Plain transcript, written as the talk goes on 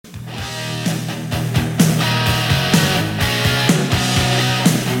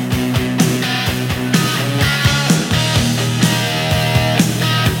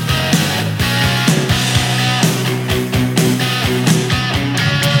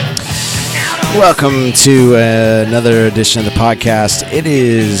Welcome to another edition of the podcast. It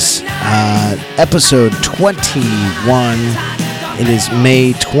is episode 21. It is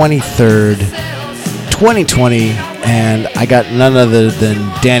May 23rd, 2020, and I got none other than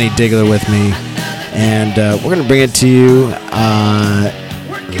Danny Diggler with me. And we're going to bring it to you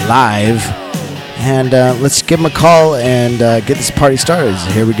live. And let's give him a call and get this party started.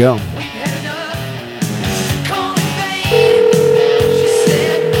 Here we go.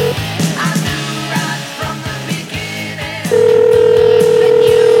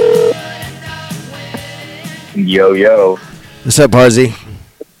 Yo, yo. What's up, Harzy?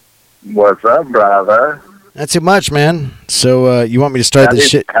 What's up, brother? Not too much, man. So you want me to start this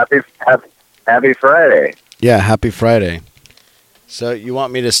shit? Happy Friday. Yeah, happy Friday. So you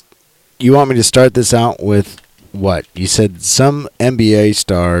want me to start this out with what? You said some NBA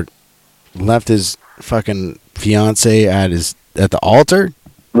star left his fucking fiance at the altar?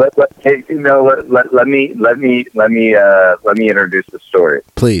 Let me introduce the story.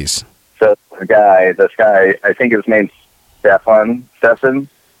 Please. So this guy, I think his name's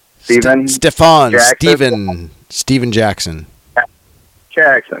Steven Jackson.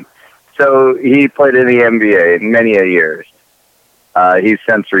 Jackson. So he played in the NBA many years. He's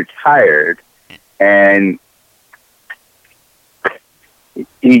since retired, and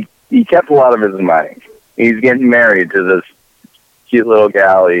he kept a lot of his money. He's getting married to this cute little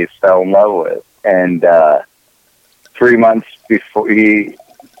gal he fell in love with, and 3 months before he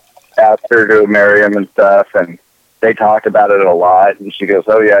asked her to marry him and stuff, and they talked about it a lot, and she goes,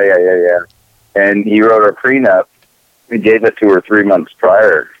 oh, yeah. And he wrote a prenup. He gave it to her 3 months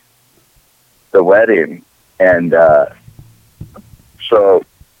prior to the wedding, and so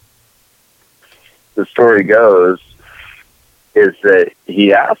the story goes is that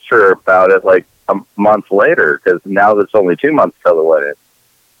he asked her about it like a month later, because now it's only 2 months till the wedding.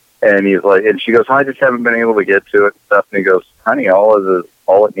 And he's like, and she goes, I just haven't been able to get to it and stuff. And he goes, honey, all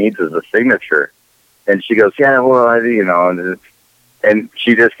it needs is a signature. And she goes, yeah, well, and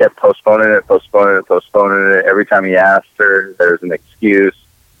she just kept postponing it. Every time he asked her, there's an excuse.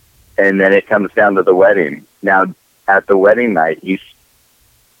 And then it comes down to the wedding. Now, at the wedding night,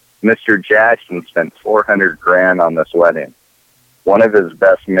 Mr. Jackson spent $400,000 on this wedding. One of his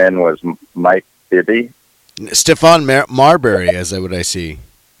best men was Mike Bibby. Stephon Marbury, as what I see.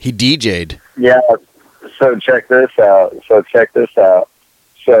 He DJ'd. Yeah. So check this out.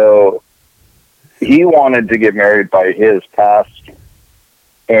 So he wanted to get married by his pastor,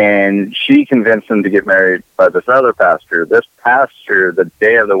 and she convinced him to get married by this other pastor. This pastor, the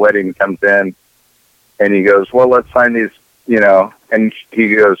day of the wedding, comes in, and he goes, well, let's sign these, and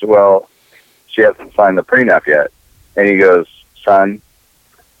he goes, well, she hasn't signed the prenup yet. And he goes, son,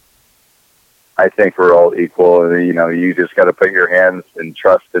 I think we're all equal, and you just got to put your hands and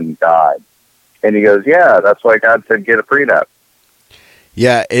trust in God. And he goes, yeah, that's why God said get a prenup.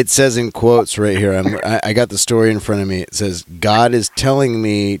 Yeah, it says in quotes right here. I got the story in front of me. It says, God is telling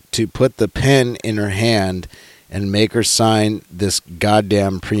me to put the pen in her hand and make her sign this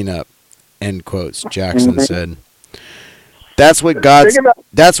goddamn prenup. End quotes. Jackson said. That's what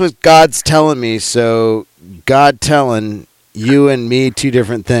God's telling me. So God telling you and me two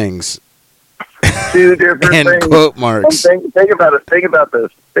different things. Two different and things. Quote marks. Think about it. Think about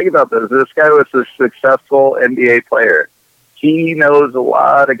this. This guy was a successful NBA player. He knows a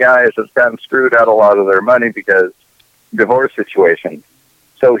lot of guys that's gotten screwed out a lot of their money because divorce situations.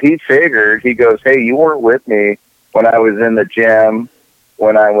 So he figured, he goes, hey, you weren't with me when I was in the gym,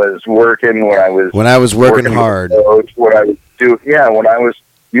 when I was working, when I was working hard. Coach, you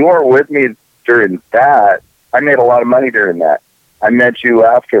weren't with me during that. I made a lot of money during that. I met you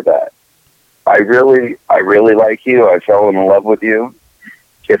after that. I really like you. I fell in love with you.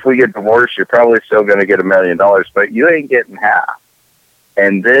 If we get divorced, you're probably still going to get $1 million, but you ain't getting half.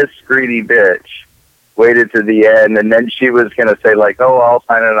 And this greedy bitch waited to the end, and then she was going to say, like, oh, I'll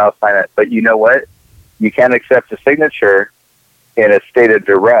sign it. But you know what? You can't accept a signature in a state of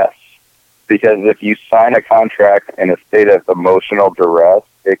duress, because if you sign a contract in a state of emotional duress,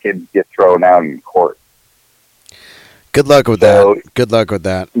 it can get thrown out in court. Good luck with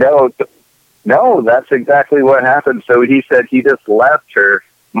that. No, that's exactly what happened. So he said he just left her.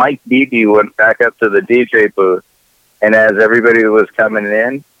 Mike Beebe went back up to the DJ booth, and as everybody was coming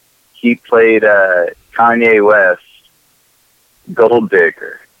in, he played Kanye West, Gold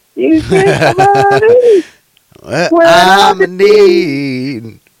Digger. You think I'm in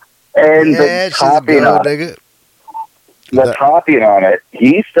need. And the topping on it,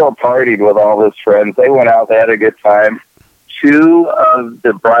 he still partied with all his friends. They went out, they had a good time. Two of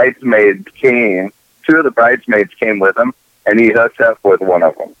the bridesmaids came with him, and he hooked up with one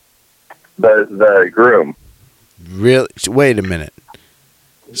of them. The groom. Really? Wait a minute.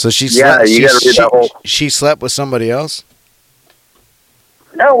 So she Yeah, slept, you gotta read that whole. she slept with somebody else?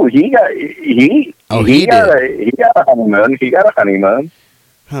 No, he got he got a honeymoon. He got a honeymoon.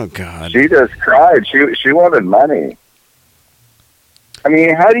 Oh God. She just cried. She wanted money. I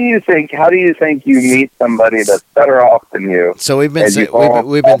mean, how do you think you meet somebody that's better off than you? So we've been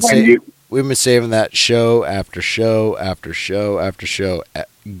saving that show after show after show after show,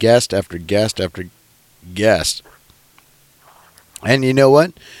 guest after guest after guest. And you know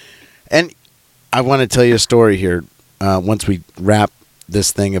what? And I want to tell you a story here. Once we wrap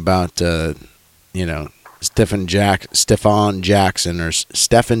this thing about Stephen Jackson or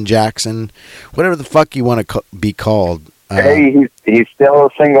Stephen Jackson, whatever the fuck you want to be called. Hey, he's still a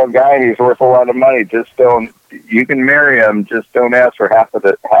single guy. He's worth a lot of money. Just don't. You can marry him. Just don't ask for half of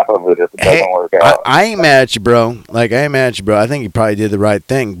it if it doesn't work out. I ain't mad at you, bro. I think you probably did the right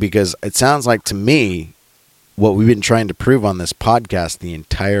thing, because it sounds like to me what we've been trying to prove on this podcast the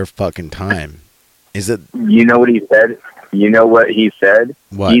entire fucking time is that. You know what he said? You know what he said?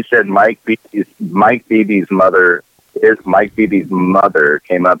 What? He said Mike Beebe's mother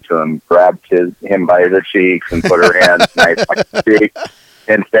came up to him, grabbed him by the cheeks and put her hands nice on his cheek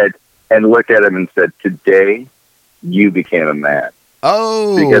and said, and looked at him and said, "Today you became a man."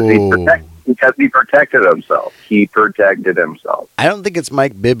 Oh. Because he protected himself. He protected himself. I don't think it's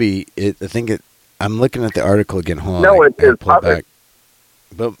Mike Bibby. I'm looking at the article again. Hold on. No, it's his mother.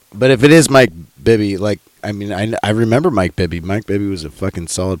 But if it is Mike Bibby, I remember Mike Bibby. Mike Bibby was a fucking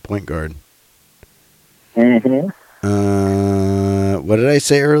solid point guard. Mm-hmm. What did I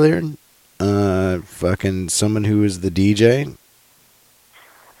say earlier? Fucking someone who was the DJ.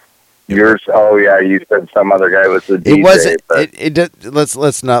 You said some other guy was the DJ. It wasn't.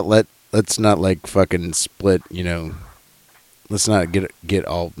 Let's not like fucking split. Let's not get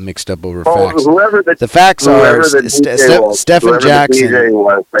all mixed up over facts. The facts are Stephen Jackson. The DJ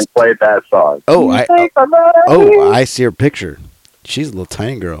was, they played that song. I see her picture. She's a little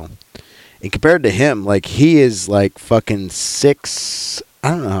tiny girl. And compared to him, he is fucking 6. I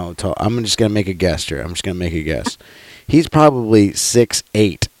don't know how tall. I'm just gonna make a guess here. He's probably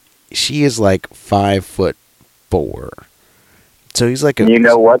 6'8". She is 5'4". So he's you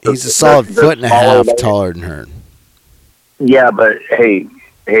know what? He's a solid foot and a half taller than her. Yeah, but hey.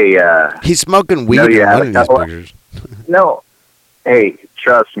 He's smoking weed in one of these pictures. No, hey,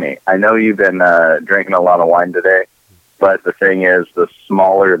 trust me. I know you've been drinking a lot of wine today. But the thing is, the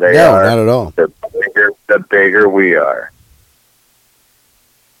smaller they are, not at all. The bigger we are.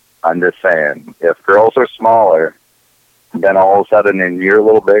 I'm just saying, if girls are smaller, then all of a sudden, and you're a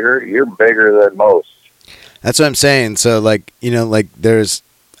little bigger, you're bigger than most. That's what I'm saying. So,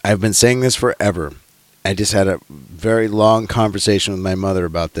 I've been saying this forever. I just had a very long conversation with my mother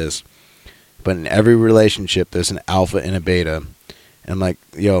about this. But in every relationship, there's an alpha and a beta. And I'm like,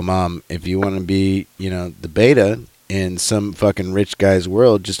 yo, Mom, if you want to be, the beta in some fucking rich guy's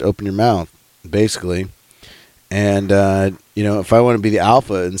world, just open your mouth, basically. And, if I want to be the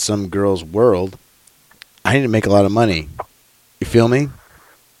alpha in some girl's world, I need to make a lot of money. You feel me?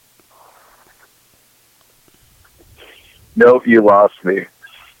 Nope, you lost me.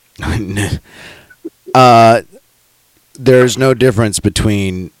 There's no difference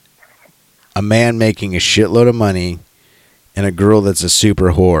between a man making a shitload of money and a girl that's a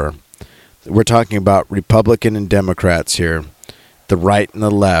super whore. We're talking about Republican and Democrats here, the right and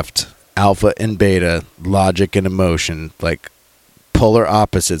the left, alpha and beta, logic and emotion, polar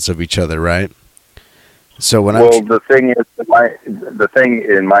opposites of each other, right? So the thing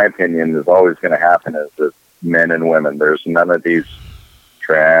in my opinion is always going to happen is that men and women. There's none of these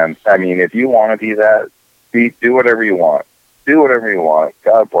trans. I mean, if you want to be that, do whatever you want. Do whatever you want.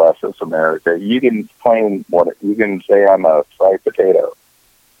 God bless us, America. You can claim you can say I'm a fried potato.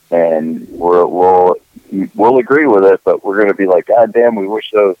 And we'll agree with it, but we're going to be like, God damn, we wish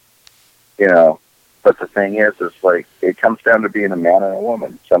those, But the thing is, it comes down to being a man and a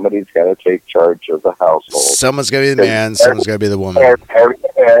woman. Somebody's got to take charge of the household. Someone's got to be the man. Someone's got to be the woman.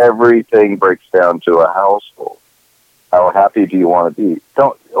 Everything breaks down to a household. How happy do you want to be?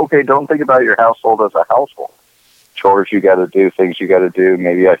 Don't think about your household as a household. Chores you got to do, things you got to do.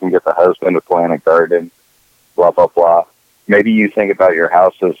 Maybe I can get the husband to plant a garden. Blah blah blah. Maybe you think about your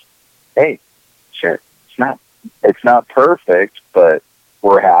house as, hey, sure, it's not perfect, but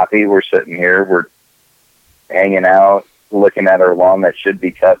we're happy. We're sitting here. We're hanging out, looking at our lawn that should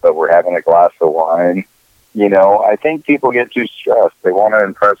be cut, but we're having a glass of wine. I think people get too stressed. They want to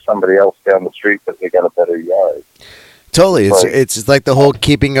impress somebody else down the street because they got a better yard. Totally. It's like the whole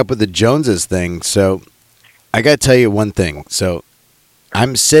keeping up with the Joneses thing. So I got to tell you one thing. So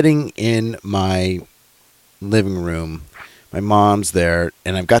I'm sitting in my living room. My mom's there,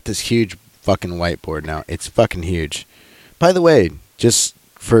 and I've got this huge fucking whiteboard now. It's fucking huge. By the way, just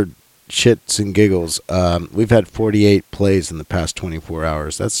for shits and giggles, we've had 48 plays in the past 24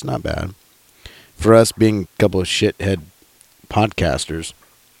 hours. That's not bad. For us being a couple of shithead podcasters.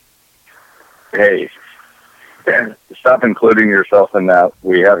 Hey, stop including yourself in that.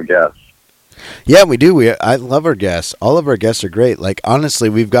 We have guests. Yeah, we do. I love our guests. All of our guests are great. Like, honestly,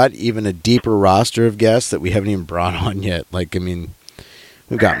 we've got even a deeper roster of guests that we haven't even brought on yet. Like, I mean,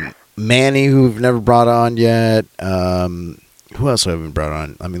 we've got Manny, who we've never brought on yet. Who else haven't we brought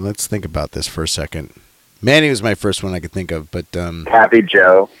on? I mean, let's think about this for a second. Manny was my first one I could think of, but Happy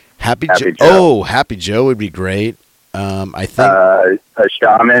Joe. Happy Joe. Oh, Happy Joe would be great. I think a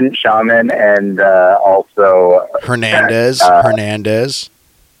shaman, and also Hernandez. Hernandez.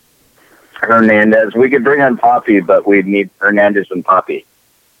 We could bring on Poppy, but we'd need Hernandez and Poppy.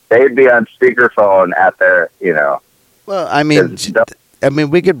 They'd be on speakerphone at their, Well, I mean,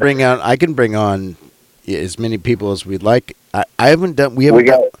 we could bring on. I can bring on as many people as we'd like. I haven't done. We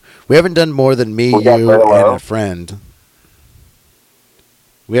haven't done more than me, you, and a friend.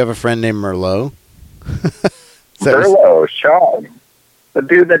 We have a friend named Merlot. Merlot, Sean, the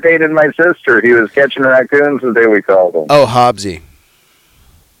dude that dated my sister. He was catching raccoons the day we called him. Oh, Hobbsy,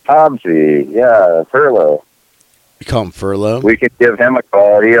 yeah, Furlow. You call him Furlow? We could give him a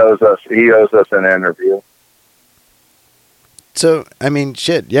call. He owes us an interview. So, I mean,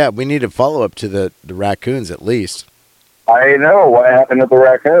 shit, yeah, we need a follow-up to the raccoons at least. I know. What happened to the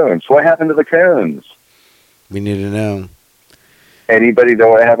raccoons? What happened to the coons? We need to know. Anybody know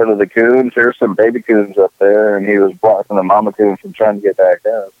what happened to the coons? There's some baby coons up there, and he was blocking the mama coon from trying to get back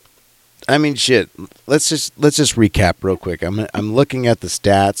up. I mean, shit. Let's just recap real quick. I'm looking at the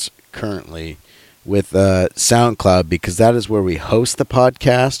stats currently with SoundCloud because that is where we host the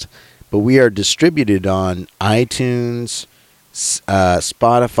podcast, but we are distributed on iTunes,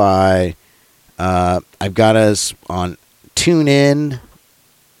 Spotify. I've got us on TuneIn,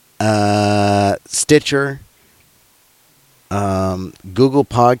 Stitcher, Google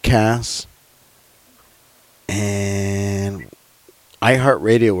Podcasts, and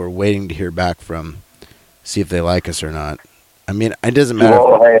iHeartRadio. We're waiting to hear back from, see if they like us or not. I mean, it doesn't matter.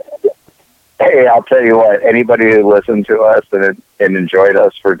 Well, hey, I'll tell you what. Anybody who listened to us and enjoyed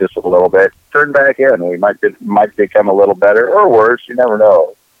us for just a little bit, turn back in. We might become a little better or worse. You never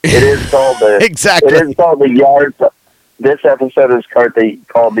know. It is called the exactly. It is called the yard. This episode is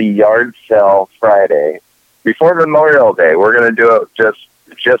called the Yard Sale Friday. Before Memorial Day, we're going to do it just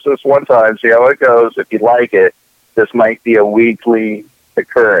this one time. See how it goes. If you like it, this might be a weekly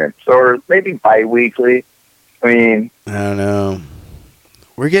occurrence or maybe bi-weekly. I mean, I don't know.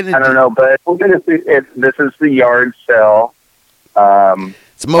 I don't know, but we're going to see it. This is the yard sale.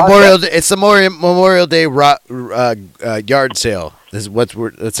 It's the Memorial Day yard sale. This is what's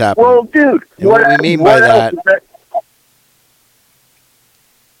happening. Well, dude, what we mean by that?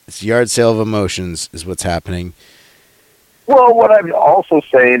 It's yard sale of emotions is what's happening. Well, what I'm also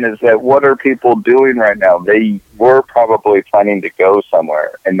saying is that what are people doing right now? They were probably planning to go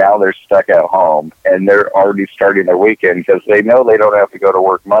somewhere, and now they're stuck at home, and they're already starting their weekend because they know they don't have to go to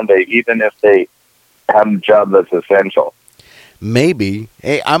work Monday, even if they have a job that's essential. Maybe.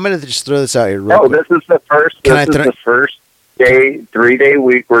 Hey, I'm going to just throw this out here real quick. This is the first. The first 3-day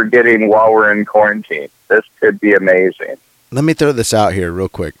week we're getting while we're in quarantine. This could be amazing. Let me throw this out here real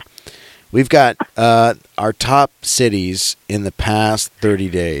quick. We've got our top cities in the past 30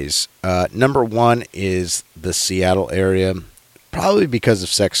 days. Number 1 is the Seattle area, probably because of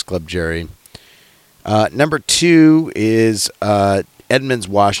Sex Club Jerry. Number 2 is Edmonds,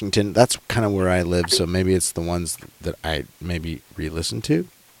 Washington. That's kind of where I live, so maybe it's the ones that I maybe re-listen to.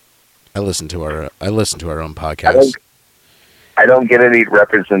 I listen to our own podcast. I don't get any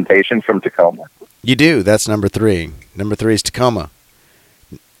representation from Tacoma. You do. That's number 3. Number 3 is Tacoma.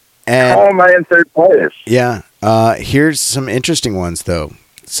 And Tacoma in third place. Yeah. Here's some interesting ones, though.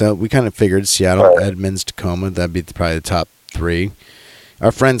 So we kind of figured Seattle, Edmonds, Tacoma. That'd be probably the top 3.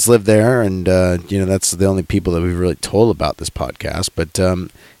 Our friends live there, and that's the only people that we've really told about this podcast. But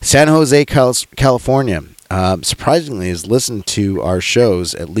San Jose, California, surprisingly, has listened to our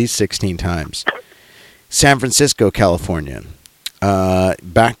shows at least 16 times. San Francisco, California.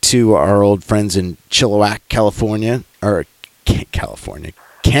 Back to our old friends in Chilliwack, California,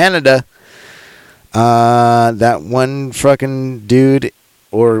 Canada. That one fucking dude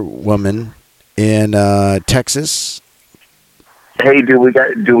or woman in Texas. Hey, do we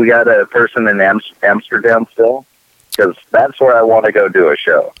got a person in Amsterdam still? Because that's where I want to go do a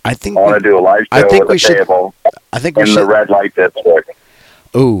show. I want to do a live show with a table. I think we in should. The red light district.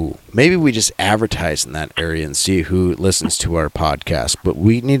 Oh, maybe we just advertise in that area and see who listens to our podcast. But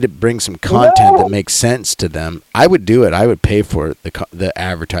we need to bring some content that makes sense to them. I would do it. I would pay for it, the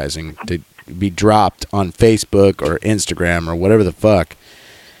advertising to be dropped on Facebook or Instagram or whatever the fuck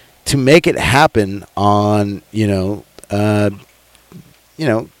to make it happen on,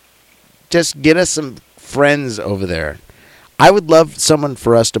 just get us some friends over there. I would love someone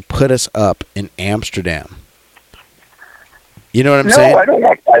for us to put us up in Amsterdam. You know what I'm saying? No, I don't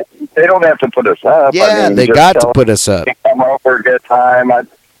want that. They don't have to put us up. Yeah, I mean, they just got tell to put us up. them to come over, a good time. I'd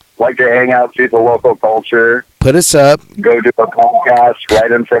like to hang out, see the local culture. Put us up. Go do a podcast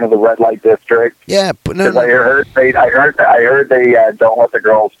right in front of the red light district. Yeah, no. I heard they don't let the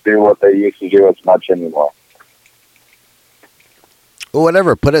girls do what they used to do as much anymore. Well,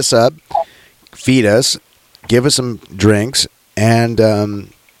 whatever. Put us up. Feed us. Give us some drinks and a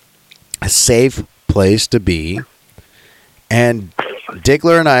safe place to be. And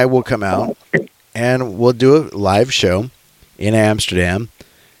Diggler and I will come out and we'll do a live show in Amsterdam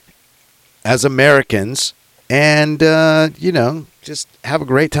as Americans and, just have a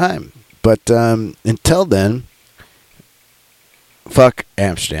great time. But until then, fuck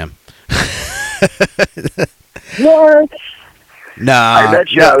Amsterdam. What? Nah, I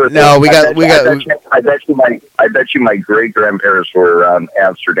bet you I bet you my great grandparents were around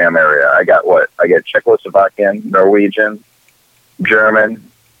Amsterdam area. I got Czechoslovakian, Norwegian,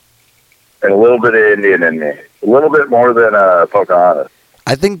 German, and a little bit of Indian in me. A little bit more than Pocahontas.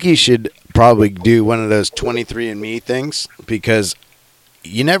 I think you should probably do one of those 23andMe things because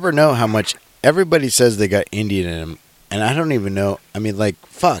you never know how much everybody says they got Indian in them, and I don't even know. I mean, like,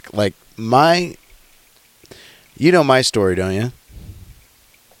 fuck, like you know my story, don't you?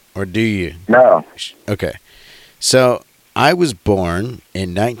 Or do you? No. Okay. So I was born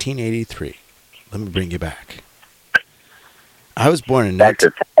in 1983. Let me bring you back. I was born in Back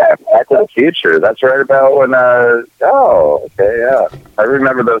to the Future. That's right about when. Okay, yeah. I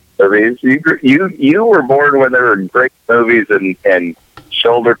remember those movies. You were born when there were great movies and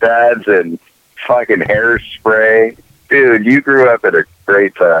shoulder pads and fucking hairspray. Dude, you grew up at a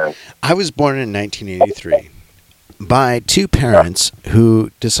great time. I was born in 1983 by two parents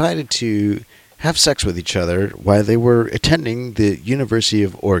who decided to have sex with each other while they were attending the University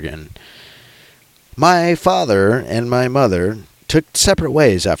of Oregon. My father and my mother took separate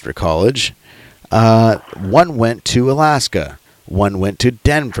ways after college. One went to Alaska. One went to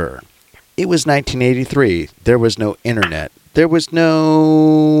Denver. It was 1983. There was no internet. There was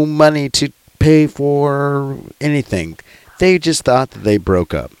no money to pay for anything. They just thought that they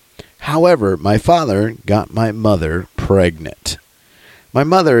broke up. However, my father got my mother pregnant. My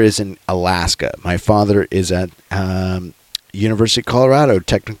mother is in Alaska. My father is at University of Colorado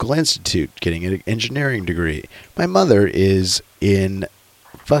Technical Institute getting an engineering degree. My mother is in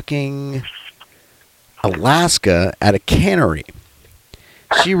fucking Alaska at a cannery.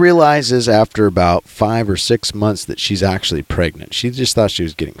 She realizes after about 5 or 6 months that she's actually pregnant. She just thought she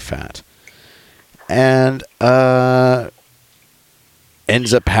was getting fat. And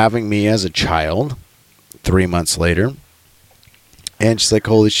ends up having me as a child 3 months later. And she's like,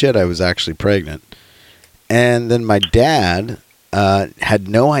 holy shit, I was actually pregnant. And then my dad had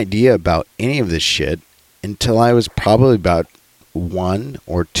no idea about any of this shit until I was probably about 1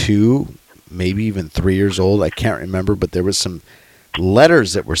 or 2, maybe even 3 years old. I can't remember, but there was some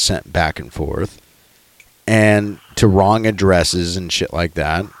letters that were sent back and forth and to wrong addresses and shit like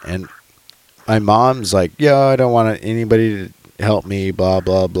that. And my mom's like, yeah, I don't want anybody to help me, blah,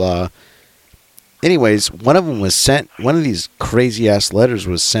 blah, blah. Anyways, one of these crazy ass letters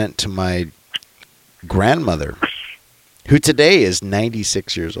was sent to my grandmother, who today is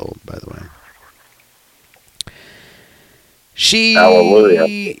 96 years old, by the way.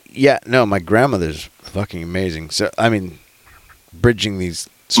 Hallelujah. Yeah, no, my grandmother's fucking amazing. So, I mean, bridging these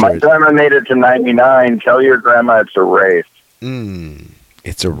My stories. grandma made it to 99. Tell your grandma it's a race.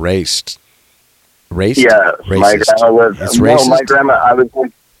 It's erased. Raced? Yeah, my Racist. grandma lived. It's No, racist? my grandma. I was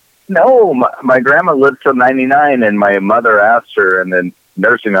like, no, my grandma lived till 99, and my mother asked her in the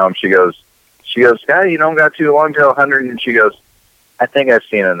nursing home. She goes, Scott, you don't got too long till 100, and she goes, I think I've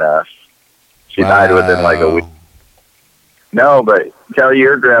seen enough. She died within like a week. No, but tell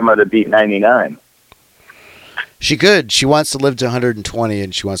your grandma to beat 99. She could. She wants to live to 120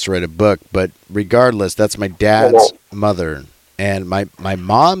 and she wants to write a book. But regardless, that's my dad's mother. And my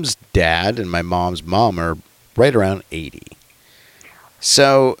mom's dad and my mom's mom are right around 80.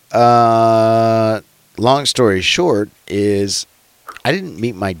 So, long story short is I didn't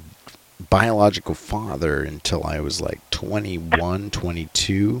meet my biological father until I was like 21,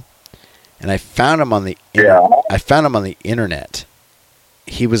 22. And I found him on the internet.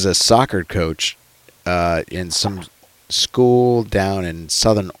 he was a soccer coach in some school down in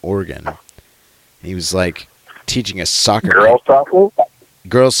Southern Oregon. He was like teaching a soccer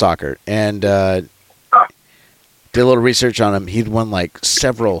girls soccer, and did a little research on him. He'd won like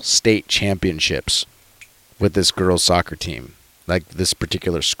several state championships with this girls soccer team, like this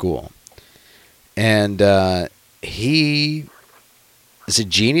particular school. And he is a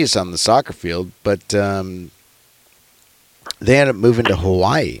genius on the soccer field, but they ended up moving to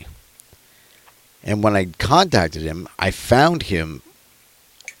Hawaii. And when I contacted him, I found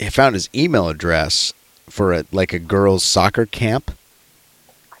his email address for a girls' soccer camp.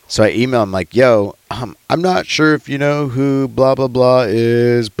 So I emailed him like, yo, I'm not sure if you know who blah, blah, blah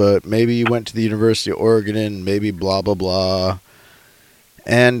is, but maybe you went to the University of Oregon and maybe blah, blah, blah.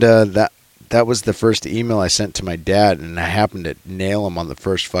 And that was the first email I sent to my dad, and I happened to nail him on the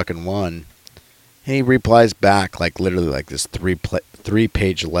first fucking one. And he replies back like literally like this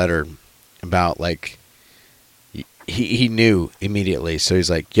 3-page letter about like he knew immediately. So he's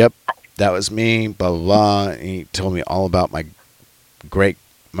like, yep, that was me, blah, blah, blah. And he told me all about my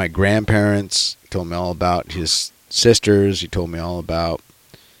grandparents. He told me all about his sisters. He told me all about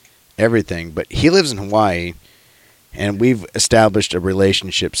everything. But he lives in Hawaii, and we've established a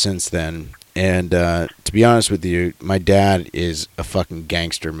relationship since then. And to be honest with you, my dad is a fucking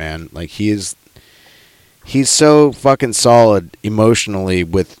gangster, man. Like, he's so fucking solid emotionally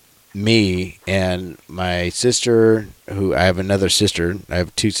with me and my sister, who I have another sister. I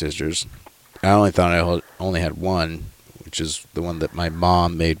have 2 sisters. I only thought I only had one, which is the one that my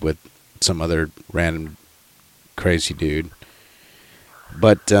mom made with some other random crazy dude.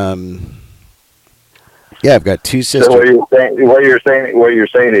 But yeah, I've got 2 sisters. So what you're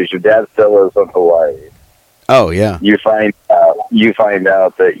saying is your dad still lives in Hawaii. Oh yeah. You find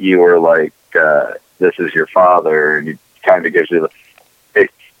out that you were like, this is your father, and he kind of gives you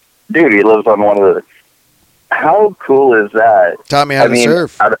dude, he lives on one of the. How cool is that? Taught me how to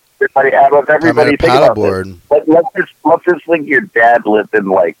surf. Out of everybody, think about this. Let's just think your dad lived in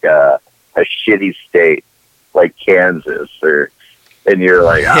like a shitty state, like Kansas, and you're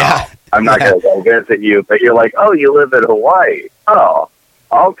like, yeah. I'm not gonna go visit you, but you're like, oh, you live in Hawaii. Oh,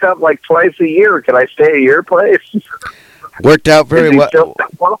 I'll come like twice a year. Can I stay at your place? Worked out very well.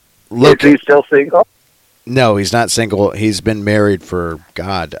 Is he still single? No, he's not single. He's been married for,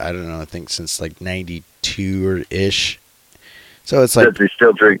 God, I don't know, I think since like 92 or ish. So it's like. Does he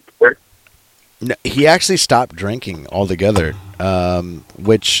still drink beer? No, he actually stopped drinking altogether,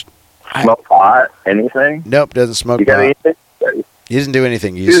 which. Smoke pot? Anything? Nope, doesn't smoke you got pot. anything? He doesn't do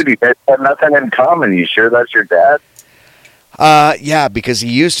anything. Dude, you guys have nothing in common. You sure that's your dad? Yeah, because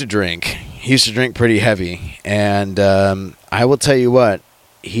he used to drink. He used to drink pretty heavy. And I will tell you what.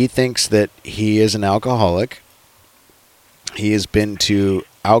 He thinks that he is an alcoholic. He has been to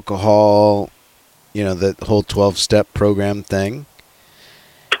alcohol, the whole 12-step program thing.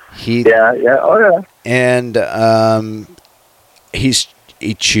 Yeah, oh yeah. And he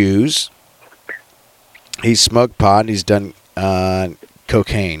chews. He smoked pot. He's done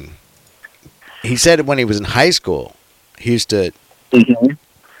cocaine. He said when he was in high school, he used to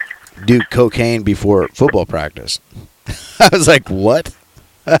do cocaine before football practice. I was like, what?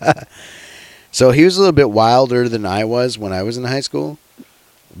 So he was a little bit wilder than I was when I was in high school,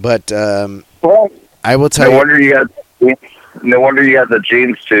 but well, I will tell you. No wonder you got the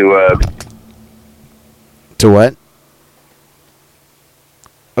genes to. To what?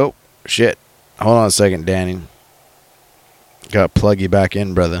 Oh shit! Hold on a second, Danny. Got to plug you back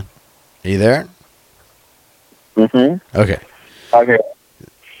in, brother. Are you there? Mm-hmm. Okay. Okay.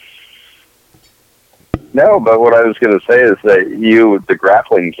 No, but what I was going to say is that the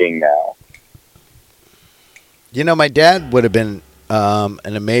grappling king now. My dad would have been an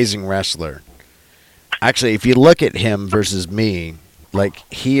amazing wrestler. Actually, if you look at him versus me, like,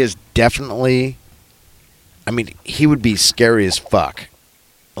 he is definitely, he would be scary as fuck.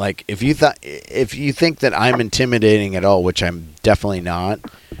 Like, if you think that I'm intimidating at all, which I'm definitely not.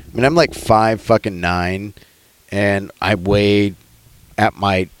 I'm like 5'9", and I weigh at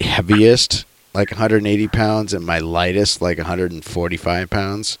my heaviest like 180 pounds and my lightest like 145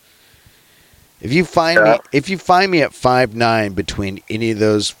 pounds. If you find me at 5'9" between any of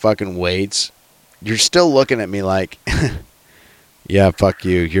those fucking weights, you're still looking at me like, yeah, fuck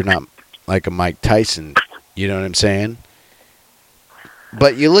you. You're not like a Mike Tyson. You know what I'm saying?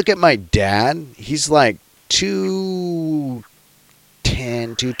 But you look at my dad, he's like 210,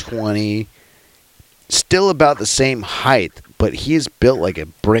 220, still about the same height, but he's built like a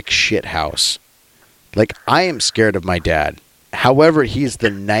brick shit house. Like, I am scared of my dad. However, he's the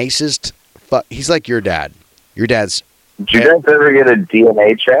nicest. He's like your dad. Your dad's Did you guys ever get a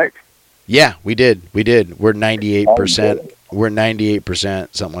DNA check? Yeah, we did. We're 98%. We're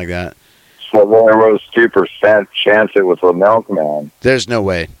 98%, something like that. So there was 2% chance it was a milkman. There's no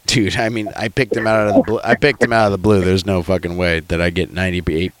way, dude. I mean, I picked him out of the blue. I picked him out of the blue. There's no fucking way that I get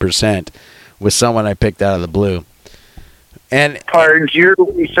 98% with someone I picked out of the blue. And Cards, you're a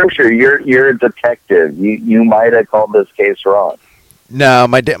researcher. You're a detective. You might have called this case wrong. no,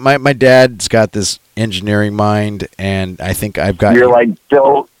 my dad's got this engineering mind, and I think I've got. You're like,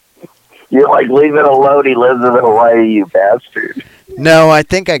 don't. You're like, leave it alone. He lives in Hawaii, you bastard. No, I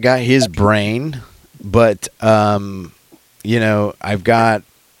think I got his brain, but you know, I've got.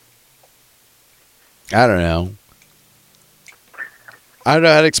 I don't know. I don't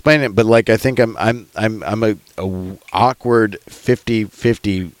know how to explain it, but like I think I'm a awkward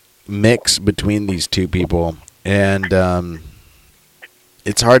 50-50 mix between these two people, and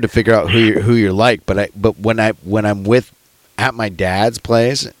it's hard to figure out who you're like. But when I'm at my dad's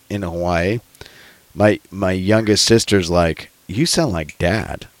place in Hawaii, my youngest sister's like, "You sound like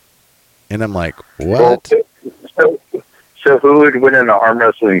Dad," and I'm like, "What?" So who would win an arm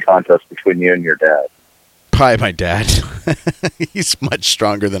wrestling contest between you and your dad? Probably my dad. He's much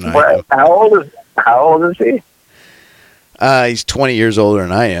stronger than I am. How old is he? He's 20 years older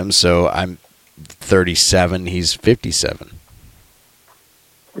than I am, so I'm 37. He's 57.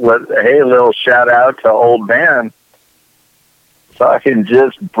 Hey, little shout out to old man. Fucking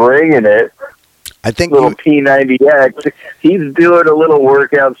just bringing it. I think little P90X. He's doing a little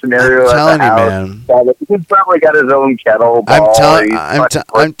workout scenario at the house. Man. He's probably got his own kettle.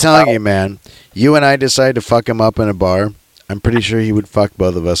 I'm telling you, man. You and I decide to fuck him up in a bar. I'm pretty sure he would fuck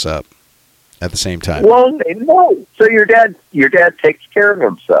both of us up at the same time. Well, no. So your dad takes care of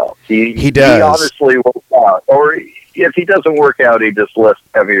himself. He does. He obviously works out, or if he doesn't work out, he just lifts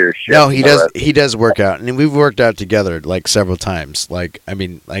heavier shit. No, he does. He does work out, and we've worked out together like several times. Like, I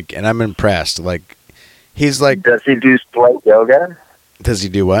mean, like, and I'm impressed. Like, he's like. Does he do sweat yoga? Does he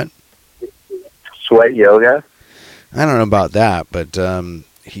do what? Sweat yoga. I don't know about that, but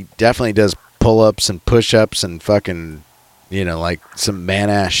he definitely does pull-ups and push-ups and fucking, you know, like some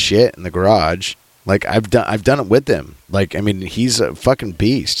man-ass shit in the garage. Like, I've done it with him. Like, I mean, he's a fucking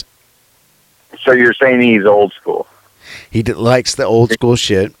beast. So you're saying he's old school? He likes the old school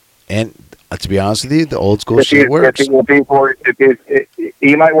shit, and to be honest with you, the old school shit works. He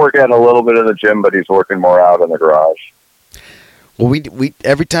might work out a little bit in the gym, but he's working more out in the garage. Well, we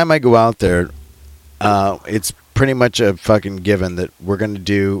every time I go out there, it's pretty much a fucking given that we're going to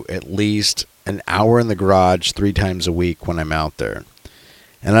do at least an hour in the garage 3 times a week when I'm out there.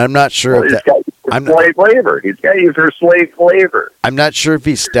 And I'm not sure if that... Slave labor. He's got to use her slave labor. I'm not sure if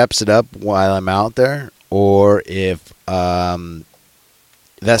he steps it up while I'm out there or if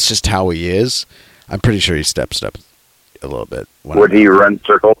that's just how he is. I'm pretty sure he steps it up a little bit. Would he run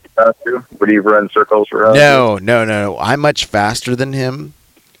circles around you? Would he run circles around you? No. I'm much faster than him,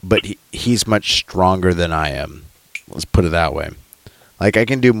 but he's much stronger than I am. Let's put it that way. Like, I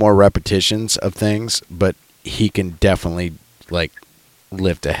can do more repetitions of things, but he can definitely, like,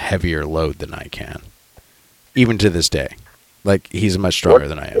 lift a heavier load than I can. Even to this day. Like, he's much stronger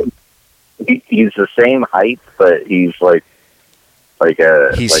than I am. He's the same height, but he's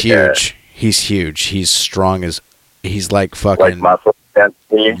He's huge. He's huge. He's strong as... He's like fucking... Like muscle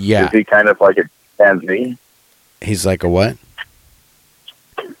chimpanzee? Yeah. Is he kind of like a chimpanzee? He's like a what?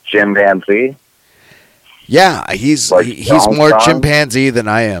 Chimpanzee? Yeah, he's like he's more chimpanzee than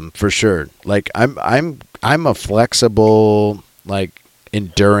I am, for sure. Like, I'm a flexible, like,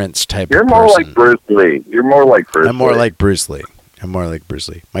 endurance type of person. You're more like Bruce Lee. I'm more like Bruce Lee.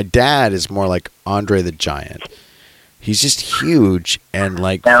 My dad is more like Andre the Giant. He's just huge and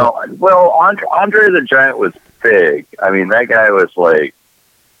like... Now, well, Andre the Giant was big. I mean, that guy was like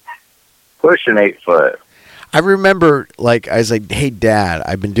pushing 8 foot. I remember, like, I was like, "Hey, Dad,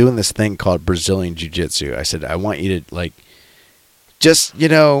 I've been doing this thing called Brazilian Jiu-Jitsu." I said, "I want you to, like, just, you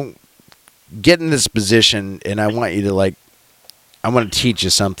know, get in this position, and I want you to, like, I want to teach you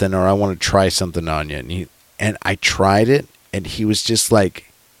something, or I want to try something on you." And I tried it, and he was just, like,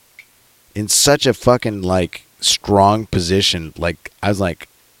 in such a fucking, like, strong position. Like, I was like,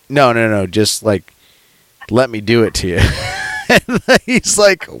 no, just, like, let me do it to you. And he's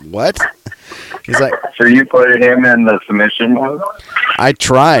like, "What?" He's like, "So you put him in the submission mode?" I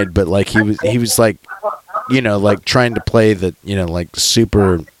tried, but like he was like, you know, like trying to play the, you know, like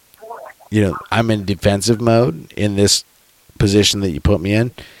super, you know, I'm in defensive mode in this position that you put me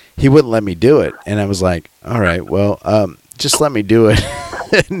in. He wouldn't let me do it, and I was like, "All right, well, just let me do it."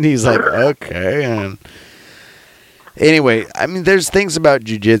 And he's like, "Okay." And anyway, I mean, there's things about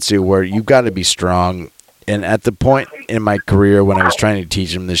jiu-jitsu where you've got to be strong And at the point in my career when I was trying to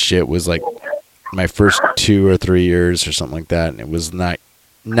teach him this shit was like my first 2 or 3 years or something like that, and it was not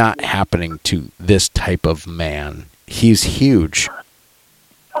happening to this type of man. He's huge.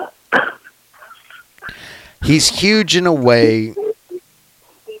 He's huge in a way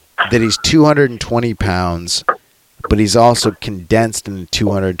that he's 220 pounds, but he's also condensed into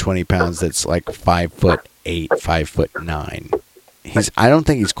 220 pounds that's like 5'8", 5'9". I don't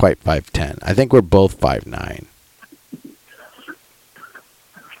think he's quite 5'10". I think we're both 5'9".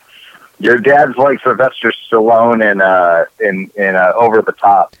 Your dad's like Sylvester Stallone in Over the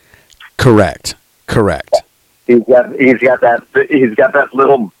Top. Correct. He's got that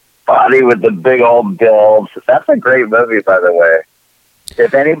little body with the big old build. That's a great movie, by the way.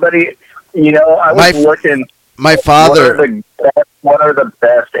 If anybody, I was looking. My father. What are the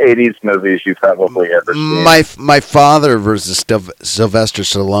best 80s movies you've probably ever seen? My father versus Sylvester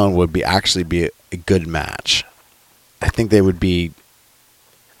Stallone would be a good match. I think they would be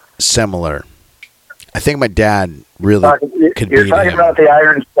similar. I think my dad really could beat him. You're talking about the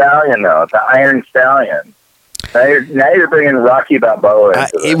Iron Stallion, though. The Iron Stallion. Now you're bringing Rocky Balboa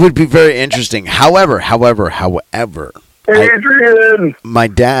into it would be very interesting. However, Adrian! My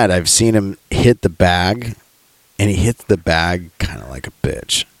dad, I've seen him hit the bag, and he hits the bag kind of like a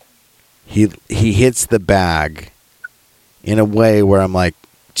bitch. He hits the bag in a way where I'm like,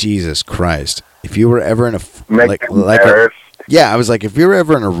 Jesus Christ! If you were ever in I was like, if you were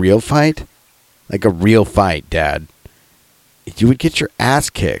ever in a real fight, like a real fight, Dad, you would get your ass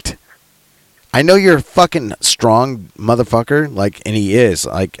kicked. I know you're a fucking strong motherfucker, and he is.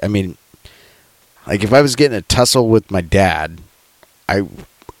 If I was getting a tussle with my dad, it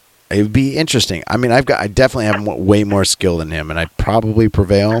would be interesting. I definitely have way more skill than him, and I'd probably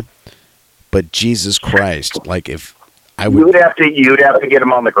prevail. But Jesus Christ, if I would, you'd have to get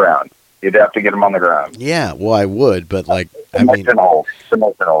him on the ground. You'd have to get him on the ground. Yeah, well, I would, but old.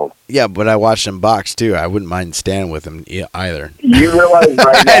 Yeah, but I watched him box too. I wouldn't mind standing with him either. You realize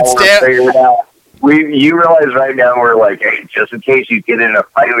right now we're like, hey, just in case you get in a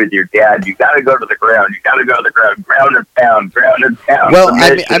fight with your dad, you got to go to the ground. You got to go to the ground, ground and pound. Well,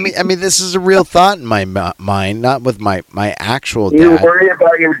 I mean, this is a real thought in my mind, not with my actual dad. You worry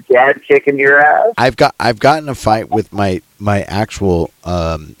about your dad kicking your ass? I've gotten a fight with my actual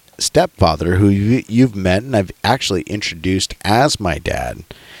stepfather, who you've met and I've actually introduced as my dad.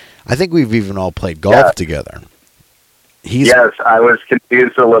 I think we've even all played golf together. Yes, I was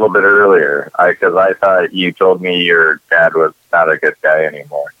confused a little bit earlier because I thought you told me your dad was not a good guy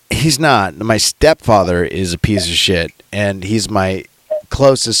anymore. He's not. My stepfather is a piece of shit, and he's my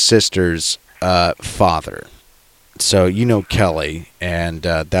closest sister's father. So Kelly, and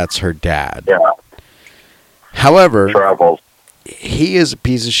that's her dad. Yeah. However, Troubles. He is a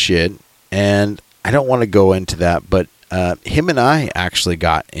piece of shit, and I don't want to go into that, but him and I actually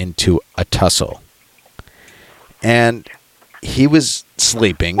got into a tussle. And he was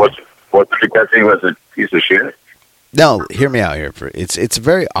sleeping. What's because he was a piece of shit? No, hear me out here. It's a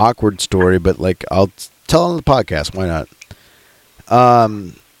very awkward story, but I'll tell on the podcast. Why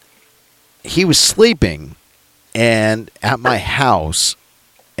not? He was sleeping, and at my house,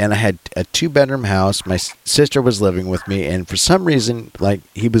 and I had a 2-bedroom house. My sister was living with me, and for some reason,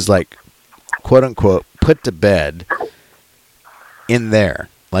 he was quote unquote, put to bed in there.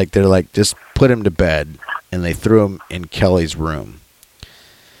 They're just put him to bed, and they threw him in Kelly's room.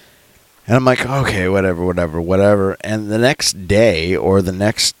 And I'm like, okay, whatever. And the next day, or I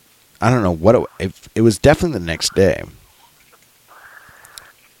don't know what it was definitely the next day.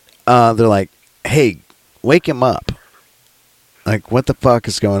 They're like, hey, wake him up. What the fuck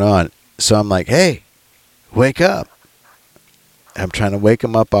is going on? So I'm like, hey, wake up. I'm trying to wake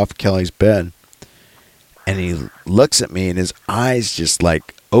him up off Kelly's bed. And he looks at me, and his eyes just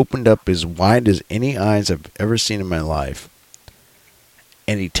opened up as wide as any eyes I've ever seen in my life.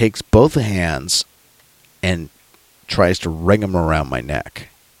 And he takes both hands and tries to wring them around my neck.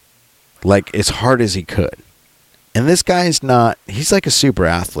 As hard as he could. And this guy's he's like a super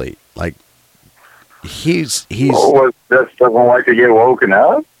athlete. He's doesn't like to get woken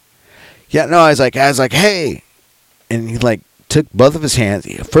up? Yeah, no, I was like, hey. And he took both of his hands.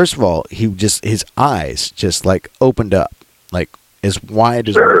 First of all, his eyes just opened up, as wide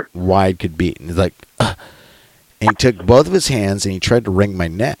as wide could be. And he's like, ugh. And he took both of his hands and he tried to wring my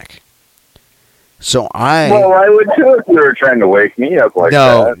neck. So well, I would too if you were trying to wake me up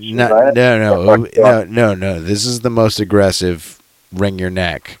that. No. This is the most aggressive wring your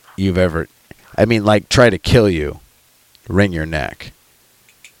neck you've ever. Try to kill you, wring your neck.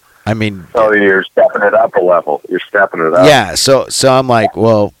 So you're stepping it up a level. You're stepping it up. Yeah. So I'm like,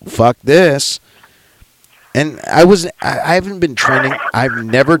 well, fuck this. And I haven't been training. I've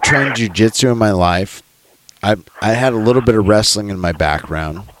never trained jiu-jitsu in my life. I had a little bit of wrestling in my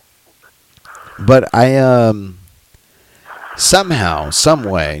background. But I somehow, some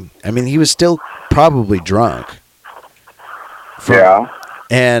way, I mean, he was still probably drunk. Yeah.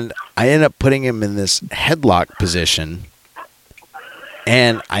 And I ended up putting him in this headlock position.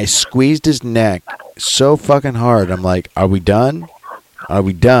 And I squeezed his neck so fucking hard. I'm like, are we done? Are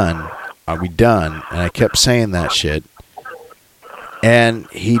we done? Are we done? And I kept saying that shit. And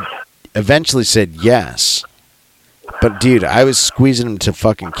he eventually said yes. But, dude, I was squeezing him to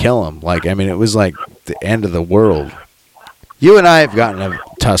fucking kill him. Like, I mean, it was like the end of the world. You and I have gotten a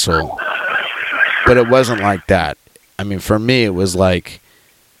tussle, but it wasn't like that. I mean, for me, it was like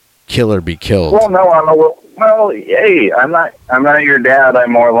kill or be killed. Well, no, hey, I'm not your dad.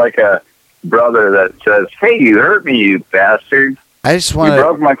 I'm more like a brother that says, "Hey, you hurt me, you bastard! I just want You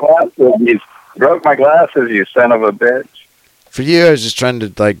broke my glasses. You broke my glasses, you son of a bitch." For you, I was just trying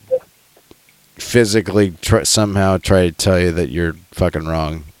to like physically somehow try to tell you that you're fucking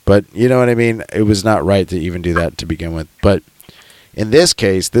wrong. But you know what I mean? It was not right to even do that to begin with. But in this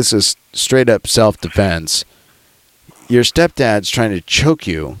case, this is straight up self-defense. Your stepdad's trying to choke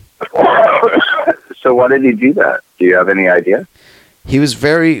you. So why did he do that? Do you have any idea? He was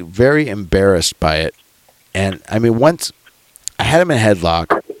very, very embarrassed by it. And, I mean, once I had him in a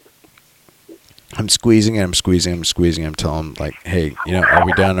headlock, I'm squeezing him, I'm telling him, like, hey, you know, are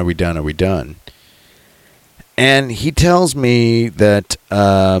we done, are we done, are we done? And he tells me that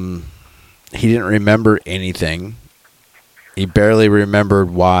he didn't remember anything. He barely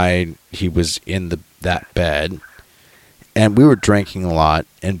remembered why he was in that bed. And we were drinking a lot.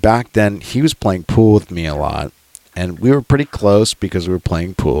 And back then, he was playing pool with me a lot. And we were pretty close because we were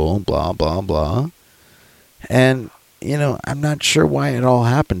playing pool, blah, blah, blah. And, you know, I'm not sure why it all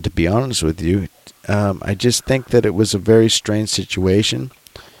happened, to be honest with you. I just think that it was a very strange situation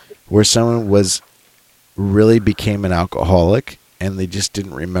where someone really became an alcoholic and they just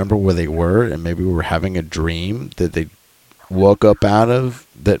didn't remember where they were, and maybe were having a dream that they woke up out of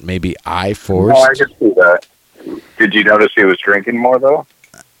that maybe I forced. No, I can see that. Did you notice he was drinking more, though?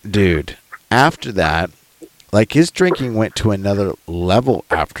 Dude, after that, like, his drinking went to another level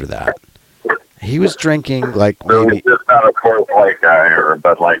after that. He was drinking, like, So maybe... he's just not a Coors Light guy or a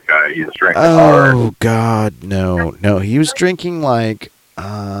Bud Light guy. He's drinking Oh, hard. God, no. No, he was drinking, like...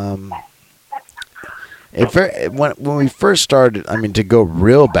 when we first started, I mean, to go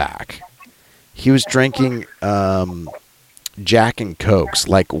real back, he was drinking Jack and Cokes,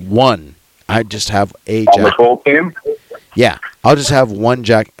 like one. I'd just have a On the Jack. pool team? Yeah, I'll just have one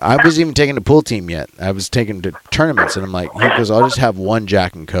Jack. I wasn't even taking the pool team yet. I was taking to tournaments, and I'm like, he goes, I'll just have one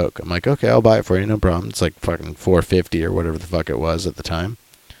Jack and Coke. I'm like, okay, I'll buy it for you, no problem. It's like fucking $4.50 or whatever the fuck it was at the time.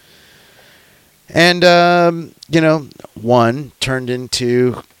 And, you know, 1 turned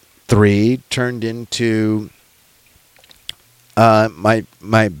into 3, turned into my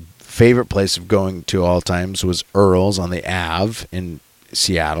favorite place of going to all times was Earl's on the Ave in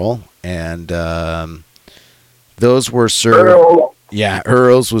Seattle. And those were served. Earl. Yeah,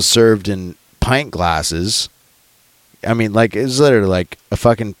 Earl's was served in pint glasses. I mean, like, it was literally like a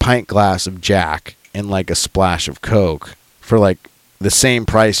fucking pint glass of Jack and like a splash of Coke for like the same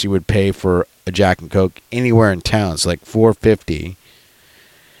price you would pay for a Jack and Coke anywhere in town. It's like $4.50.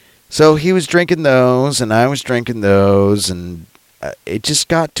 So he was drinking those, and I was drinking those, and it just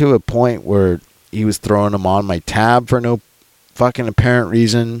got to a point where he was throwing them on my tab for no fucking apparent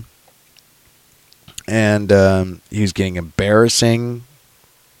reason. And he was getting embarrassing.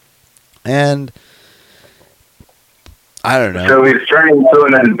 And I don't know. So he's turning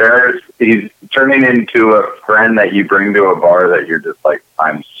into he's turning into a friend that you bring to a bar that you're just like,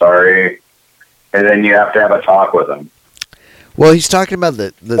 I'm sorry. And then you have to have a talk with him. Well, he's talking about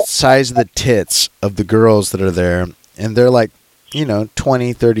the size of the tits of the girls that are there. And they're like, you know,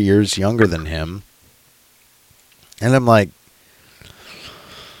 20, 30 years younger than him. And I'm like,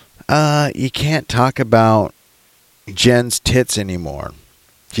 you can't talk about Jen's tits anymore.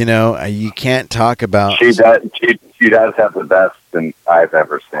 You know, you can't talk about... She does have the best than I've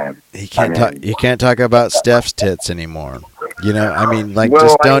ever seen. You can't talk about Steph's tits anymore. You know, I mean, like, Well,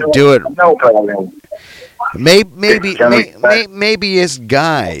 just don't do it. No problem. Maybe as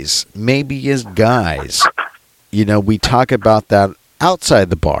guys, you know, we talk about that outside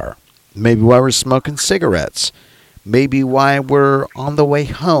the bar. Maybe while we're smoking cigarettes. Maybe while we're on the way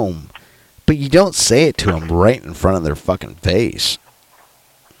home. But you don't say it to them right in front of their fucking face.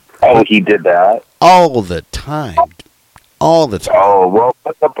 Oh, he did that? All the time. All the time. Oh, well,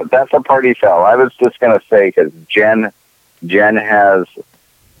 that's a party foul. I was just going to say, because Jen has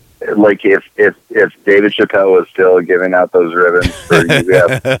like if David Chappelle was still giving out those ribbons for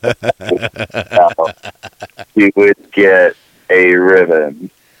UF, he would get a ribbon.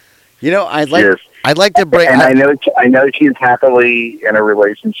 You know, I'd like Just, I'd like to break. and I know she's happily in a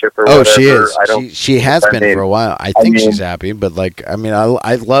relationship or Oh, whatever. she is. I don't. She has I been mean- for a while. I think she's happy, but like, I mean,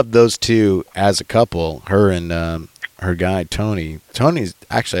 I love those two as a couple. Her and her guy Tony. Tony's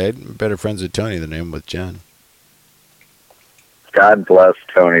actually I'm better friends with Tony than I am with Jen. God bless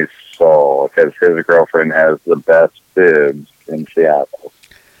Tony's soul, because his girlfriend has the best boobs in Seattle.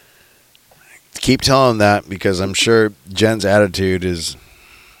 Keep telling that because I'm sure Jen's attitude is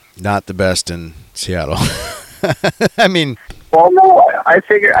not the best in Seattle. I mean, Well, no, I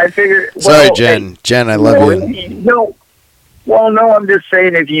figure. sorry, well, Jen. Jen, I love you. No, well, no, I'm just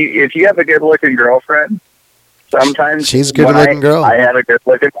saying if you have a good looking girlfriend, sometimes She's a good when looking girl. I had a good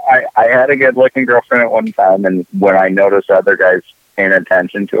looking girlfriend at one time, and when I noticed other guys paying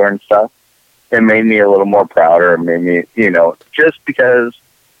attention to her and stuff, it made me a little more prouder. It made me, just because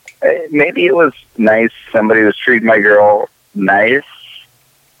maybe it was nice. Somebody was treating my girl nice.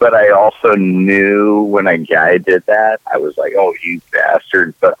 But I also knew when a guy did that, I was like, oh, you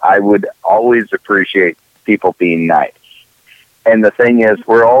bastard. But I would always appreciate people being nice. And the thing is,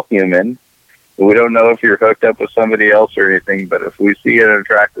 we're all human. We don't know if you're hooked up with somebody else or anything, but if we see an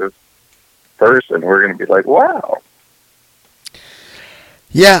attractive person, we're going to be like, wow.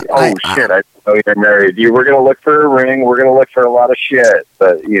 Yeah. Oh, shit, I know you're married. We're going to look for a ring. We're going to look for a lot of shit.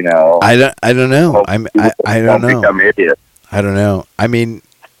 But, I don't know. I don't know. Become idiots. I don't know. I mean,